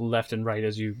look left and right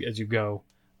as you go,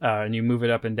 and you move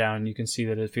it up and down. And you can see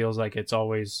that it feels like it's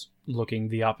always looking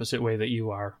the opposite way that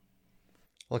you are.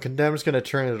 Well, Condemned's going to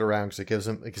turn it around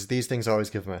because these things always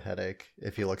give him a headache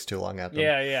if he looks too long at them.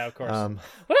 Yeah, of course.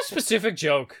 What a specific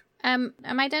joke. Am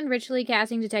I done ritually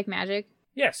casting Detect Magic?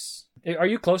 Yes. Are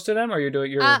you close to them, or you're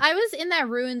doing? I was in that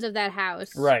ruins of that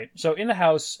house. Right. So in the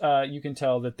house, you can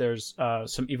tell that there's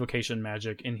some evocation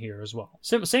magic in here as well.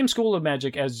 Same school of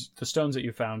magic as the stones that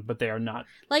you found, but they are not.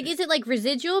 Like, is it like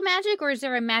residual magic, or is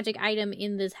there a magic item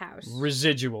in this house?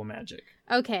 Residual magic.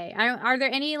 Okay. Are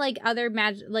there any like other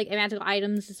magical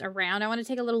items around? I want to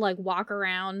take a little like walk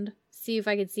around, see if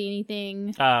I could see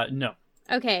anything. No.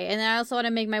 Okay, and then I also want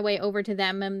to make my way over to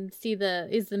them and see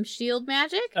is them shield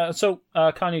magic? So,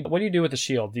 Connie, what do you do with the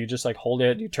shield? Do you just, like, hold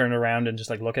it? Do you turn around and just,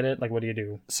 like, look at it? Like, what do you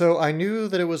do? So I knew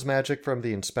that it was magic from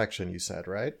the inspection, you said,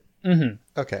 right?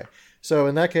 Mm-hmm. Okay. So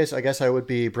in that case, I guess I would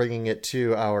be bringing it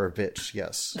to our bitch,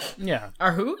 yes. Yeah.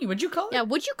 Or who? Would you call it? Yeah,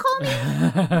 would you call me?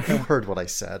 You heard what I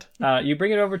said. You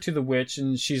bring it over to the witch,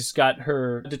 and she's got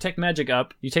her detect magic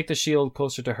up. You take the shield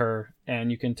closer to her,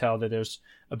 and you can tell that there's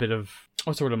a bit of...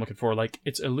 What's the word I'm looking for? Like,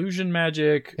 it's illusion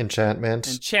magic. Enchantment.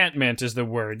 Enchantment is the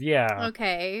word, yeah.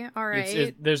 Okay, all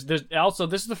right. There's also,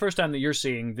 this is the first time that you're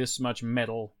seeing this much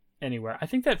metal anywhere. I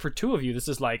think that for two of you, this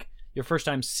is like your first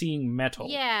time seeing metal.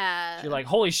 Yeah. So you're like,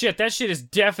 holy shit, that shit is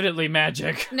definitely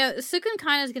magic. No, Sukun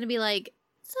Khan is going to be like,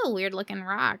 it's a weird looking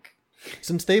rock.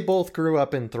 Since they both grew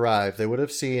up in Thrive, they would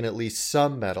have seen at least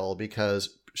some metal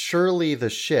because surely the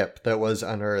ship that was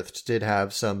unearthed did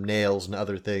have some nails and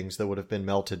other things that would have been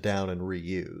melted down and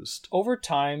reused. Over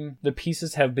time, the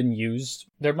pieces have been used.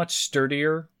 They're much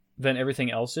sturdier than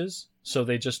everything else is, so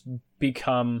they just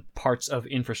become parts of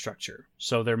infrastructure.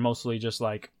 So they're mostly just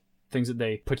like things that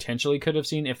they potentially could have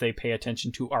seen if they pay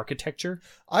attention to architecture.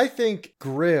 I think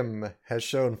Grimm has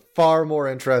shown far more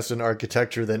interest in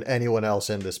architecture than anyone else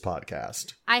in this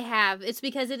podcast. I have. It's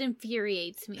because it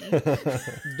infuriates me.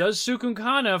 Does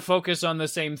Sukunkana focus on the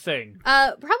same thing?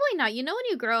 Probably not. You know when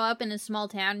you grow up in a small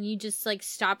town and you just like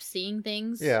stop seeing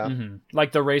things? Yeah. Mm-hmm.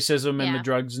 Like the racism and Yeah. the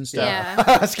drugs and stuff. Yeah.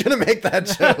 I was gonna make that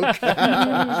joke.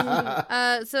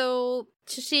 So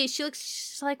she looks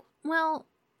she's like, well,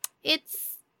 it's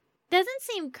doesn't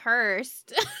seem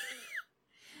cursed.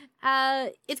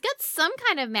 It's got some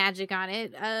kind of magic on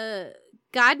it.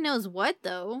 God knows what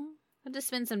though. I'll have to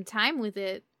spend some time with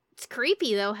it. It's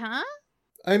creepy though, huh?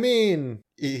 I mean,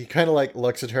 he kind of like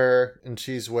looks at her and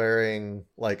she's wearing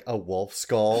like a wolf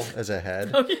skull as a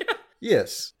head. Oh, yeah.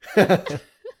 Yes.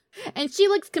 And she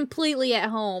looks completely at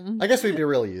home. I guess we'd be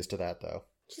really used to that though.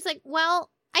 She's like,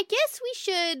 well, I guess we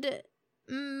should...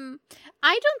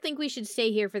 I don't think we should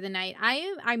stay here for the night.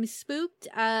 I'm spooked.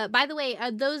 By the way,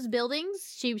 those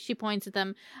buildings, she points at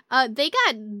them, they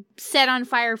got set on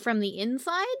fire from the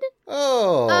inside.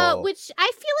 Oh. Which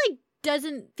I feel like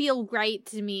doesn't feel right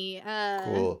to me.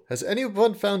 Cool. Has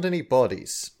anyone found any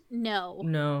bodies? No.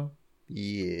 No.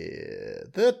 Yeah,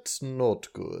 that's not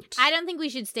good. I don't think we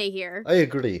should stay here. I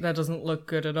agree. That doesn't look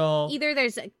good at all. Either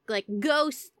there's like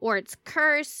ghosts, or it's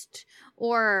cursed,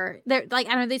 or they're like,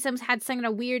 I don't know, they some had some kind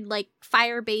of weird like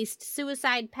fire-based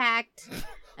suicide pact.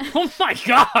 Oh my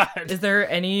god! Is there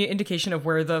any indication of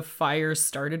where the fire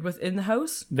started within the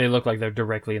house? They look like they're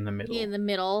directly in the middle. In the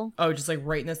middle. Oh, just like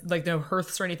right in this, like no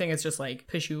hearths or anything. It's just like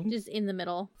pishu. Just in the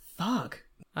middle. Fuck.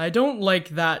 I don't like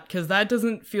that because that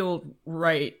doesn't feel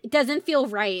right. It doesn't feel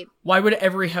right. Why would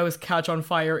every house catch on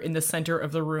fire in the center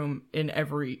of the room in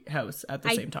every house at the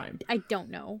same time? I don't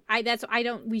know.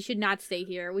 We should not stay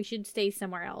here. We should stay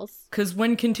somewhere else. Because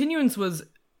when Continuance was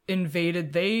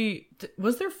invaded,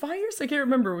 was there fires? I can't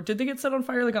remember. Did they get set on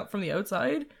fire like up from the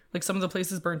outside? Like some of the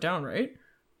places burnt down, right?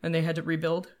 And they had to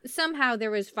rebuild? Somehow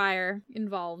there was fire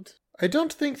involved. I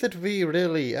don't think that we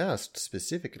really asked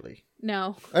specifically.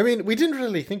 No. I mean, we didn't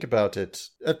really think about it.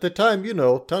 At the time,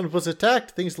 town was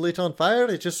attacked, things lit on fire,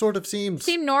 it just sort of seemed...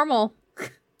 Seemed normal.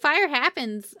 Fire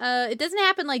happens. It doesn't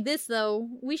happen like this, though.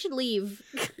 We should leave.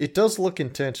 It does look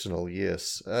intentional,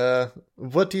 yes.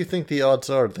 What do you think the odds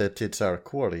are that it's our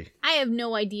quarry? I have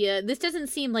no idea. This doesn't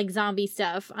seem like zombie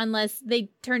stuff, unless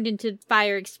they turned into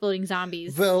fire-exploding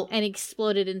zombies and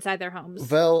exploded inside their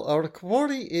homes. Well, our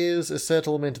quarry is a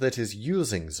settlement that is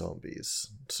using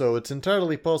zombies. So it's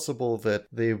entirely possible that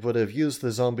they would have used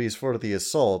the zombies for the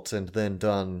assault and then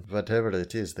done whatever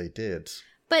it is they did.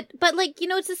 But like,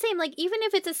 it's the same. Like, even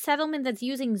if it's a settlement that's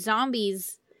using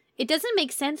zombies, it doesn't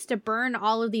make sense to burn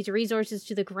all of these resources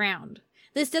to the ground.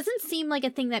 This doesn't seem like a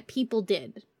thing that people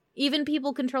did. Even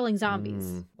people controlling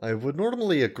zombies. I would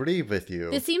normally agree with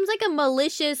you. This seems like a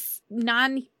malicious,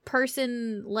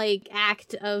 non-person like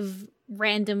act of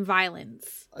random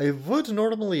violence. I would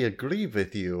normally agree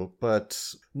with you,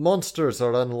 but monsters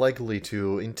are unlikely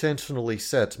to intentionally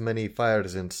set many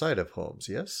fires inside of homes,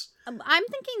 yes? I'm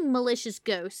thinking malicious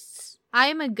ghosts. I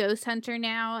am a ghost hunter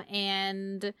now,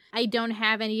 and I don't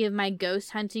have any of my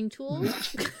ghost hunting tools.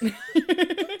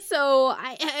 So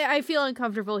I feel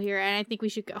uncomfortable here, and I think we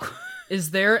should go.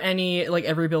 Is there any, like,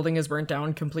 every building is burnt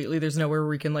down completely? There's nowhere where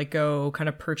we can, like, go kind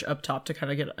of perch up top to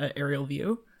kind of get an aerial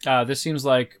view? This seems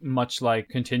like much like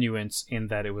Continuance in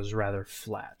that it was rather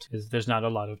flat. There's not a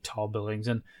lot of tall buildings,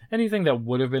 and anything that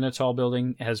would have been a tall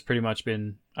building has pretty much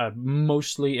been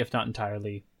mostly, if not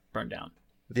entirely, burned down.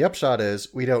 The upshot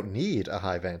is we don't need a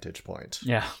high vantage point.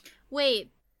 Yeah.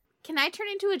 Wait, can I turn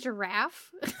into a giraffe?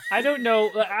 I don't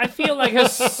know. I feel like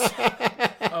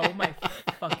Oh my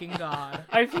fucking god.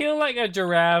 I feel like a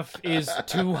giraffe is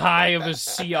too high of a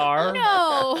CR.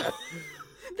 No.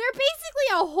 They're basically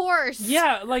a horse.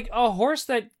 Yeah, like a horse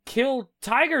that killed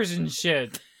tigers and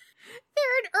shit.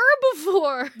 They're an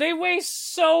herbivore. They weigh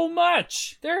so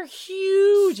much. They're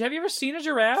huge. Have you ever seen a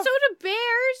giraffe? So do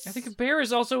bears. I think a bear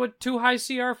is also a too high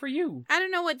CR for you. I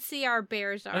don't know what CR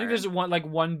bears are. I think there's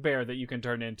one bear that you can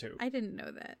turn into. I didn't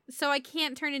know that. So I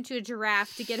can't turn into a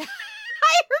giraffe to get a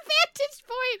higher vantage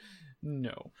point.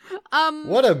 No.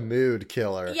 What a mood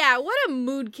killer. Yeah, what a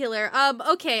mood killer.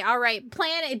 Okay, all right.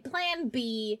 Plan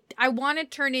B. I want to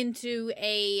turn into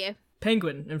a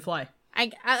Penguin and fly.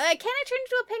 can I turn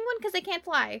into a penguin because I can't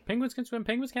fly? Penguins can swim,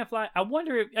 penguins can't fly.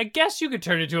 I guess you could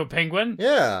turn into a penguin.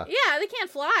 Yeah. Yeah, they can't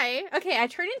fly. Okay, I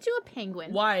turn into a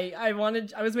penguin. Why? I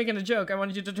was making a joke. I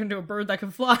wanted you to turn into a bird that can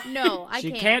fly. No, I She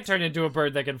can't. can't turn into a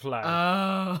bird that can fly.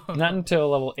 Oh. Not until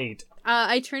level 8.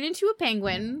 I turn into a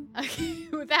penguin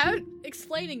without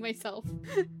explaining myself.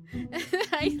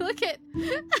 I look at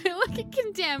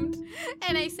Condemned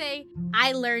and I say,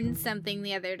 I learned something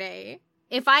the other day.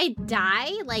 If I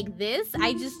die like this,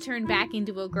 I just turn back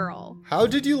into a girl. How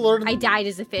did you learn? I died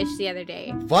as a fish the other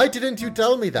day. Why didn't you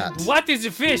tell me that? What is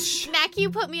a fish? Mac, you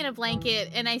put me in a blanket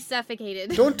and I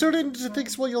suffocated. Don't turn into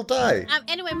things while you'll die.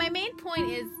 Anyway, my main point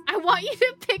is I want you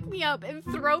to pick me up and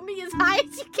throw me as high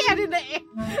as you can in the air.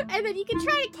 And then you can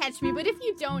try to catch me, but if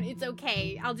you don't, it's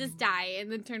okay. I'll just die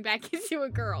and then turn back into a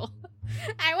girl.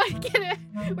 I want to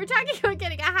we're talking about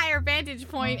getting a higher vantage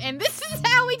point, and this is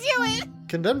how we do it.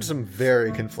 Condemned some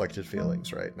very conflicted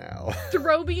feelings right now.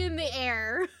 Throw me in the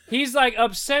air. He's like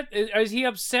upset. Is he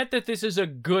upset that this is a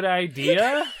good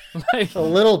idea? Like, A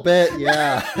little bit,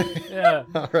 yeah. yeah.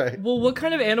 All right. Well, what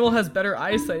kind of animal has better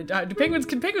eyesight? Can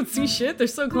penguins see shit? They're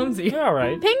so clumsy. All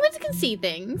right. Penguins can see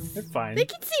things. It's fine. They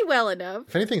can see well enough.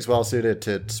 If anything's well suited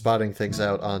to spotting things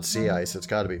out on sea ice, it's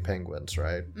got to be penguins,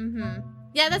 right? Mm-hmm.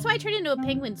 Yeah, that's why I turned into a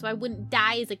penguin, so I wouldn't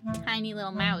die as a tiny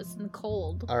little mouse in the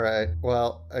cold. All right.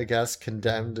 Well, I guess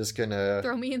Condemned is gonna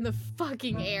Throw me in the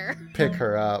fucking air. pick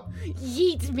her up.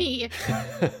 Yeet me.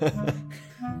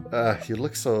 You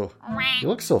look so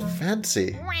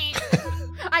fancy.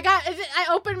 I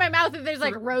opened my mouth and there's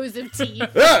like rows of teeth.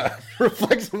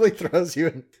 Reflexively throws you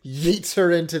and yeets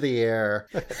her into the air.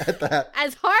 At that.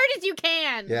 As hard as you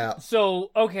can. Yeah.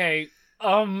 So, okay.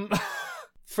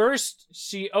 First,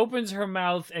 she opens her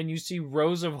mouth and you see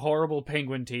rows of horrible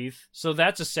penguin teeth. So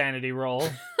that's a sanity roll.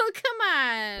 Oh, come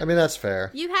on. I mean, that's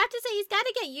fair. You have to say he's got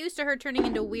to get used to her turning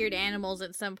into weird animals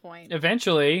at some point.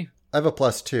 Eventually. I have a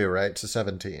 +2, right? To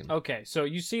 17. Okay, so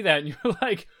you see that and you're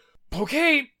like,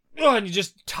 okay. Oh, and you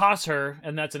just toss her,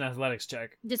 and that's an athletics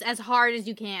check. Just as hard as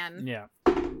you can. Yeah.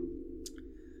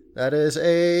 That is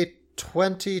a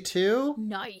 22.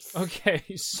 Nice. Okay,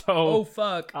 so... Oh,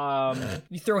 fuck. Um,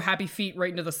 You throw Happy Feet right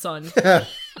into the sun.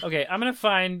 okay, I'm gonna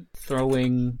find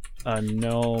throwing a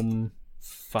gnome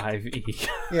 5e.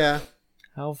 Yeah.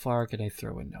 How far can I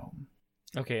throw a gnome?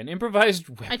 Okay, an improvised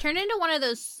I weapon. turned into one of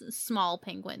those small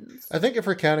penguins. I think if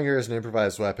we're counting her as an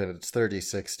improvised weapon, it's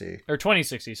 30-60. Or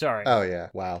 2060, sorry. Oh, yeah.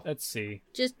 Wow. Let's see.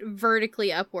 Just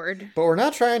vertically upward. But we're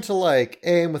not trying to, like,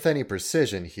 aim with any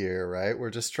precision here, right? We're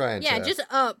just trying Yeah, to... just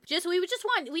up. We just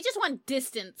want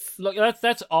distance. Look,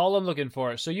 that's all I'm looking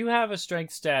for. So you have a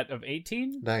strength stat of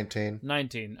 18? 19.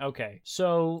 19. Okay.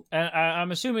 So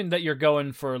I'm assuming that you're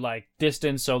going for, like,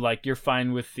 distance, so, like, you're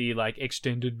fine with the, like,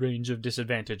 extended range of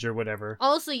disadvantage or whatever.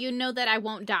 Also, you know that I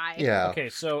won't die. Yeah. Okay,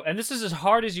 so, and this is as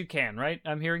hard as you can, right?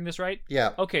 I'm hearing this right?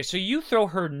 Yeah. Okay, so you throw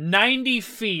her 90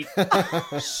 feet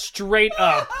straight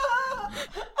up.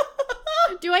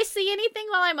 Do I see anything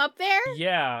while I'm up there?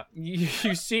 Yeah, you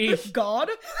see.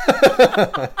 God?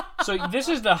 So this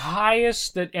is the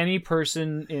highest that any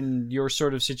person in your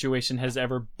sort of situation has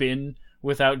ever been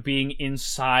without being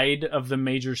inside of the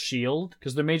major shield,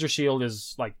 because the major shield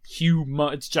is like huge,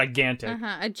 it's gigantic.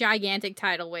 A gigantic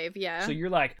tidal wave, yeah. So you're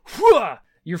like, whoa!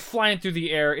 You're flying through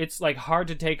the air. It's like hard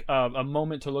to take a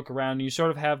moment to look around. You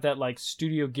sort of have that like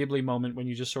Studio Ghibli moment when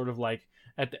you just sort of like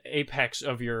at the apex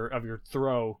of your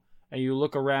throw, and you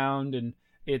look around and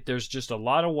there's just a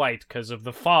lot of white because of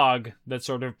the fog that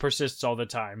sort of persists all the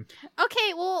time.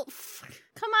 Okay, well,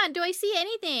 come on. Do I see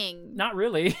anything? Not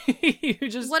really. You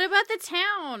just. What about the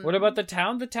town? What about the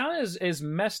town? The town is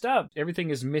messed up. Everything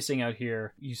is missing out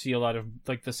here. You see a lot of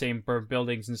like the same burnt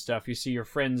buildings and stuff. You see your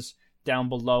friends down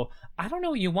below. I don't know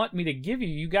what you want me to give you.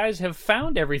 You guys have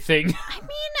found everything. I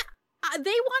mean, they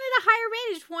wanted a higher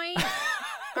vantage point.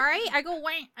 All right, I go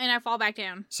wham, and I fall back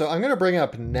down. So I'm going to bring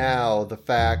up now the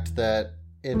fact that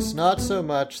it's not so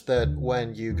much that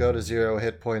when you go to 0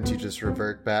 hit points, you just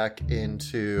revert back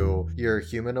into your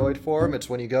humanoid form. It's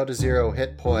when you go to 0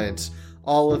 hit points,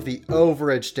 all of the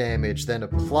overage damage then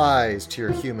applies to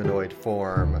your humanoid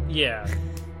form. Yeah.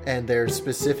 And there's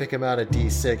specific amount of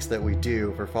d6 that we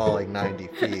do for falling 90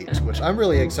 feet, which I'm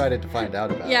really excited to find out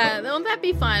about. Yeah, won't that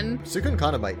be fun? Sukun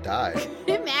Kana might die.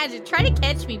 Imagine. Try to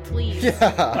catch me, please.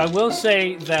 Yeah. I will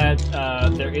say that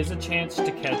there is a chance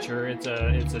to catch her. It's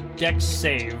a dex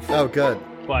save. Oh, good.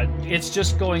 But it's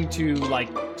just going to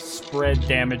like spread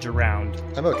damage around.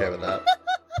 I'm okay with that.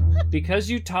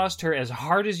 Because you tossed her as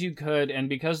hard as you could, and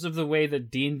because of the way that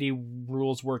D&D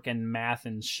rules work and math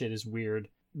and shit is weird,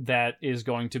 that is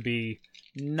going to be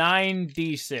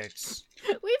 9d6.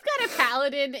 We've got a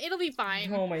paladin. It'll be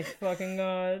fine. Oh my fucking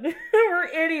god. We're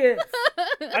idiots.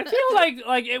 I feel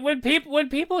like when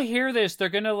people hear this, they're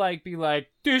gonna like be like,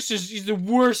 he's the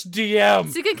worst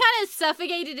DM. So you can kind of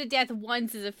suffocated to death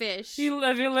once as a fish. He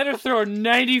let her throw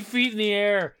 90 feet in the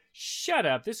air. Shut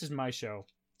up. This is my show.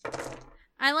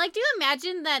 I like to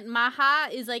imagine that Maha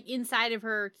is like inside of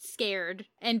her scared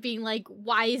and being like,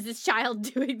 why is this child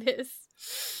doing this?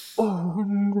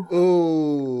 Ooh.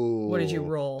 What did you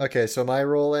roll? Okay, so I'm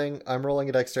rolling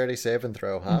a dexterity save and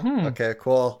throw, huh? Mhm. Okay,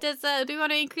 cool. Do we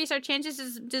want to increase our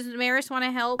chances? Does Maris want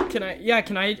to help? Can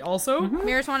I also?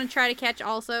 Maris want to try to catch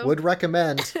also? Would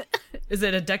recommend. Is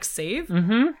it a dex save?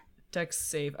 Mm-hmm. Dex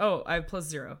save. Oh, I have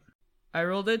 +0. I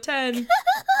rolled a 10.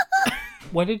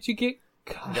 What did you get?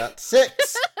 Got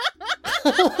 6.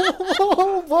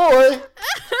 Oh boy.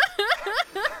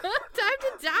 Time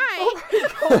to die.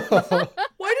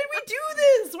 Why did we do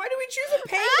this? Why did we choose a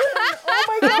penguin? Oh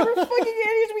my god, we're fucking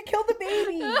idiots. We killed the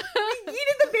baby. We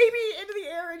yeeted the baby into the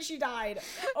air and she died.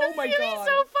 Oh my It's god. gonna be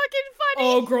so fucking funny.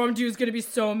 Oh, Gromdu's gonna be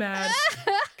so mad.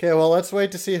 Okay, well, let's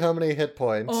wait to see how many hit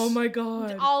points. Oh my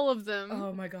god. All of them.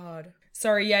 Oh my god.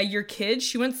 Sorry, yeah, your kid,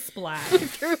 she went splat.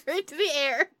 Threw her into the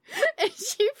air and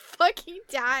she fucking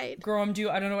died. Gromdu,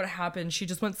 I don't know what happened. She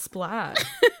just went splat.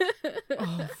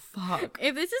 Oh, fuck.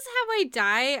 If this is how I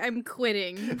die, I'm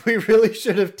quitting. We really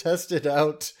should have tested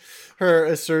out her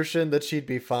assertion that she'd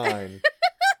be fine.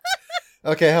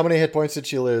 Okay, how many hit points did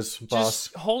she lose, boss?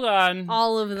 Just hold on.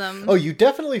 All of them. Oh, you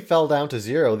definitely fell down to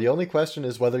 0. The only question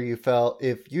is whether you fell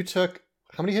if you took...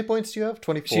 How many hit points do you have?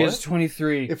 24? She has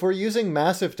 23. If we're using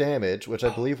massive damage, which I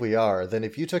believe we are, then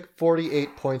if you took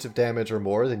 48 points of damage or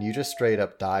more, then you just straight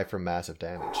up die from massive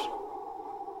damage.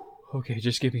 Okay,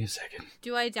 just give me a second.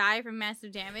 Do I die from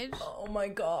massive damage? Oh my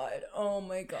god. Oh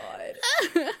my god.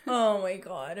 Oh my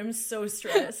god. I'm so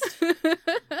stressed.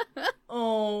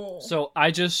 Oh. So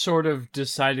I just sort of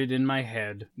decided in my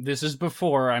head, this is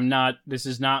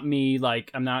not me, like,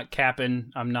 I'm not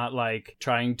capping, I'm not, like,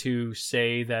 trying to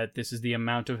say that this is the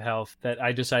amount of health that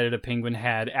I decided a penguin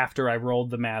had. After I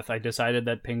rolled the math, I decided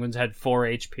that penguins had 4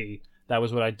 HP. That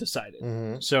was what I decided.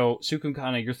 Mm-hmm. So, Sukun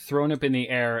Kana, you're thrown up in the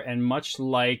air, and much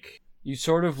like, you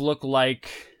sort of look like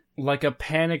a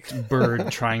panicked bird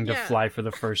trying to Yeah. fly for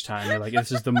the first time. You're like,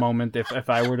 this is the moment, if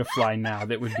I were to fly now,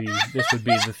 this would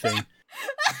be the thing.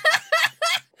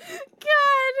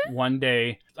 God. One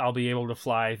day, I'll be able to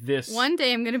fly. One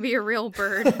day I'm gonna be a real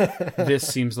bird. This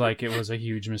seems like it was a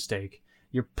huge mistake.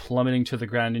 You're plummeting to the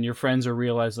ground, and your friends are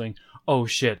realizing, oh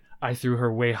shit, I threw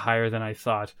her way higher than I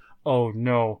thought. Oh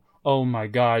no. Oh my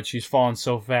god, she's fallen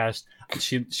so fast.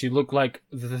 She looked like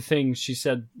the thing. She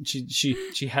said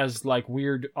she has like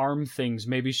weird arm things.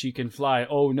 Maybe she can fly.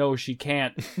 Oh no, she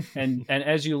can't. And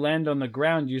as you land on the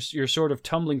ground, you're sort of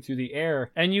tumbling through the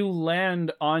air, and you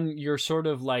land on your sort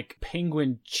of like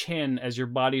penguin chin as your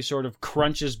body sort of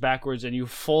crunches backwards, and you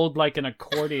fold like an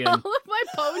accordion. All of my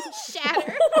bones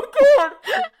shatter.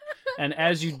 And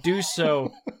as you do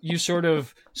so, you sort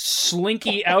of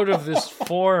slinky out of this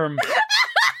form.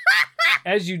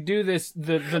 as you do this,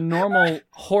 the normal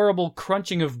horrible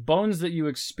crunching of bones that you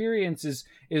experience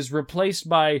is replaced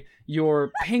by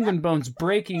your penguin bones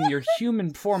breaking, your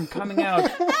human form coming out,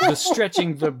 the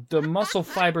stretching, the muscle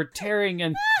fiber tearing,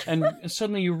 and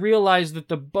suddenly you realize that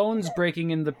the bones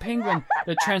breaking in the penguin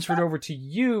that transferred over to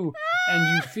you,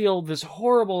 and you feel this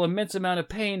horrible, immense amount of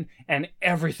pain, and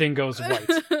everything goes white.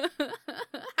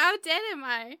 How dead am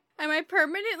I? Am I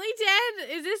permanently dead?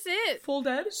 Is this it? Full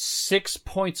dead? 6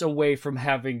 points away from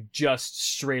having just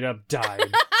straight up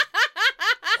died.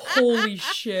 Holy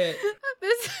shit.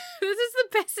 This is the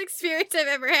best experience I've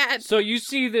ever had. So you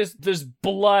see this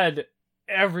blood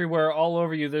everywhere, all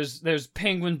over you. There's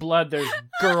penguin blood. There's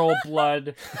girl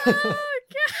blood. Oh, God.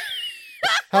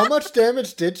 How much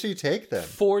damage did she take then?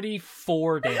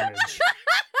 44 damage.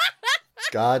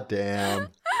 God damn.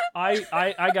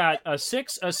 I got a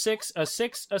 6, a 6, a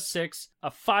 6, a 6,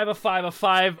 a 5, a 5, a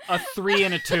 5, a 3,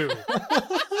 and a 2.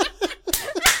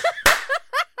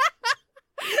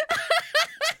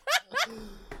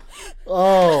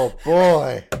 Oh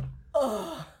boy.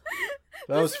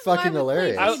 That was fucking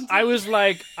hilarious. I was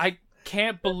like, I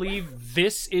can't believe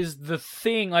this is the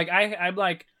thing. Like I'm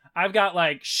like, I've got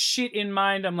like shit in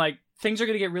mind. I'm like, things are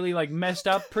gonna get really like messed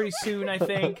up pretty soon, I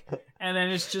think. And then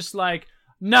it's just like,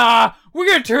 nah, we're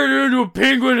gonna turn her into a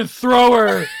penguin and throw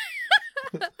her.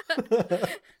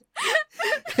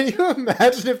 Can you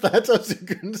imagine if that's how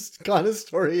Sukana's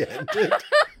story ended?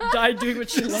 Died doing what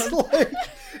she Just loved. like,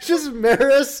 just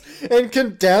Maris and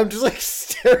Condemned just like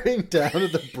staring down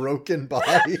at the broken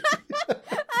body.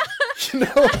 You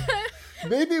know,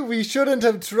 maybe we shouldn't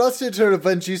have trusted her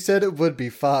when she said it would be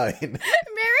fine.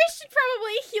 Mary should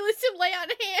probably heal some lay on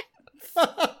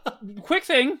hands. Quick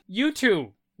thing, you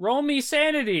two, roll me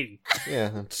sanity. Yeah.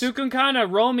 That's...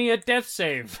 Sukunkana, roll me a death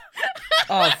save.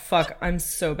 Oh, fuck. I'm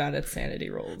so bad at sanity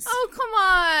rolls. Oh, come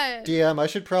on. DM, I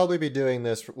should probably be doing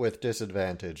this with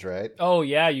disadvantage, right? Oh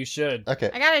yeah, you should.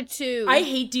 Okay. I got a 2. I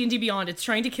hate D&D Beyond. It's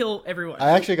trying to kill everyone.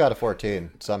 I actually got a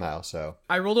 14 somehow, so.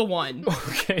 I rolled a 1.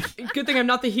 Okay. Good thing I'm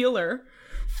not the healer.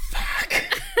 Fuck.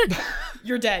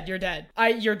 You're dead. You're dead.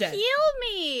 You're dead. Heal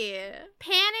me.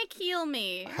 Panic heal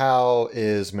me. How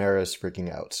is Maris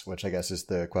freaking out? Which I guess is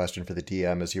the question for the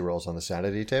DM as he rolls on the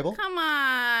sanity table. Come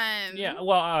on. Yeah,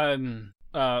 well,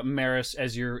 Maris,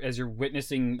 as you're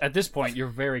witnessing at this point, your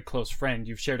very close friend.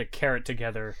 You've shared a carrot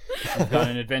together. You've gone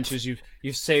on adventures.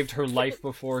 You've saved her life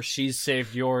before. She's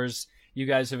saved yours. You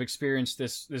guys have experienced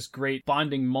this great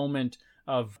bonding moment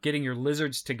of getting your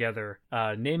lizards together,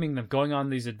 naming them, going on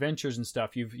these adventures and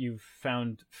stuff. You've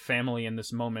found family in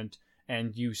this moment,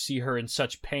 and you see her in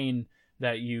such pain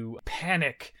that you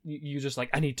panic. You just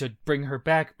like, I need to bring her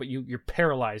back, but you're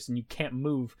paralyzed and you can't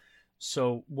move.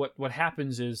 So what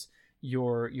happens is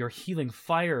your healing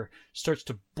fire starts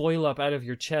to boil up out of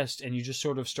your chest, and you just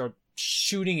sort of start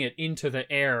shooting it into the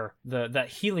air. That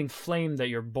healing flame that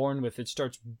you're born with, it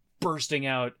starts bursting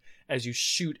out as you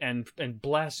shoot and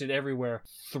blast it everywhere,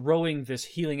 throwing this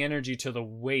healing energy to the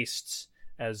wastes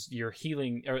as your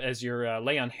healing, or as your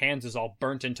lay on hands is all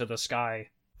burnt into the sky.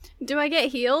 Do I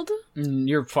get healed?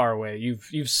 You're far away.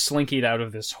 You've slinkied out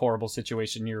of this horrible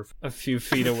situation. You're a few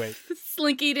feet away.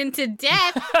 Slinkied into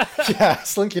death. Yeah,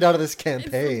 slinkied out of this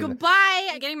campaign. Goodbye.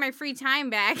 I'm getting my free time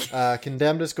back.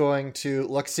 Condemned is going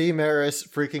to see Maris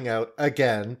freaking out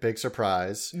again. Big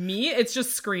surprise. Me, it's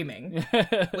just screaming.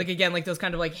 Like, again, like those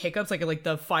kind of like hiccups, like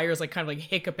the fire's like kind of like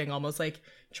hiccuping, almost like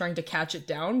trying to catch it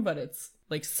down, but it's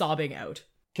like sobbing out.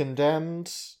 Condemned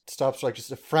stops for like just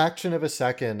a fraction of a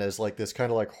second as like this kind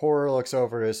of like horror looks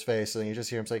over his face, and you just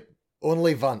hear him say,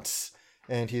 "Only once."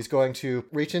 And he's going to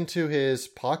reach into his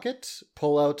pocket,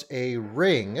 pull out a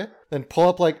ring, then pull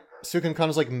up like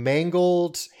Sukunkana's like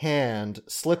mangled hand,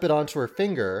 slip it onto her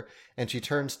finger, and she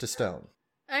turns to stone.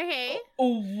 Okay.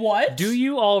 What? Do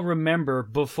you all remember,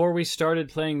 before we started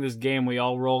playing this game, we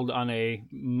all rolled on a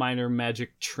minor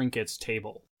magic trinkets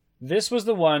table? This was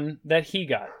the one that he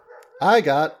got. I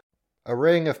got a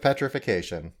ring of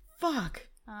petrification. Fuck.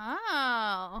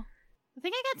 Oh. I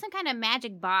think I got some kind of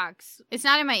magic box. It's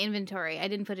not in my inventory. I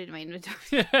didn't put it in my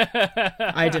inventory.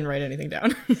 I didn't write anything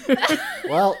down.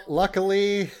 Well,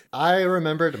 luckily, I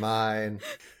remembered mine.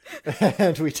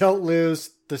 And we don't lose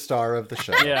the star of the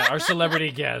show. Yeah, our celebrity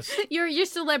guest. Your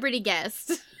celebrity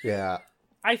guest. Yeah.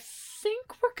 I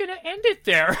think we're gonna end it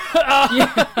there.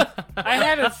 I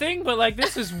had a thing, but like,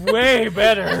 this is way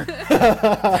better.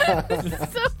 This is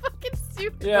so fucking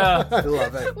stupid. Yeah. I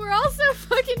love it. We're all so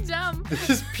fucking dumb. This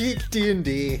is peak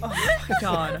D&D. Oh my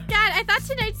god. God, I thought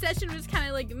tonight's session was kind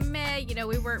of like meh. You know,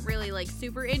 we weren't really like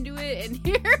super into it, and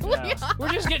here we Yeah. are. We're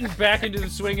just getting back into the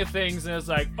swing of things, and it's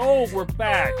like, oh, we're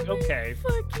back. Oh my Okay.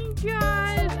 fucking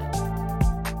god.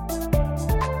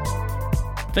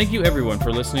 Thank you everyone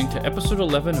for listening to episode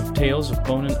 11 of Tales of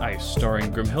Bone and Ice,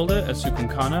 starring Grimhilda as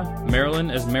Sukunkana, Marilyn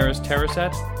as Maris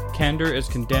Tarasat, Candor as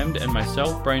Condemned, and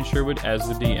myself, Brian Sherwood, as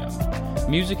the DM.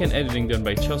 Music and editing done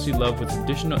by Chelsea Love, with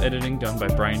additional editing done by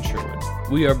Brian Sherwood.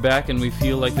 We are back, and we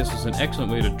feel like this is an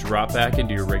excellent way to drop back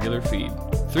into your regular feed.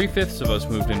 3/5 of us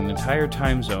moved in an entire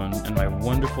time zone, and my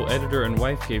wonderful editor and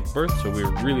wife gave birth, so we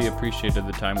really appreciated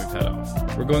the time we've had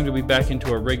off. We're going to be back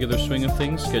into our regular swing of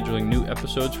things, scheduling new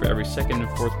episodes for every second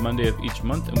and fourth Monday of each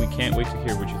month, and we can't wait to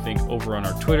hear what you think over on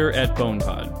our Twitter at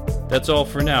BonePod. That's all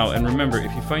for now, and remember,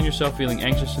 if you find yourself feeling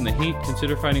anxious in the heat,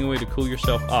 consider finding a way to cool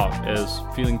yourself off, as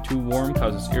feeling too warm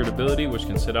causes irritability, which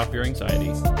can set off your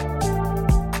anxiety.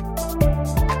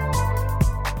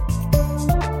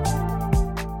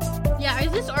 Yeah,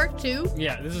 is this arc 2?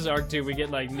 Yeah, this is arc 2. We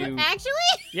get like new... Actually?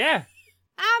 Yeah.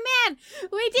 Oh man,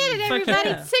 we did it, everybody!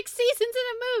 yeah. 6 seasons in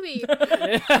a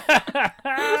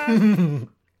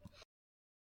movie.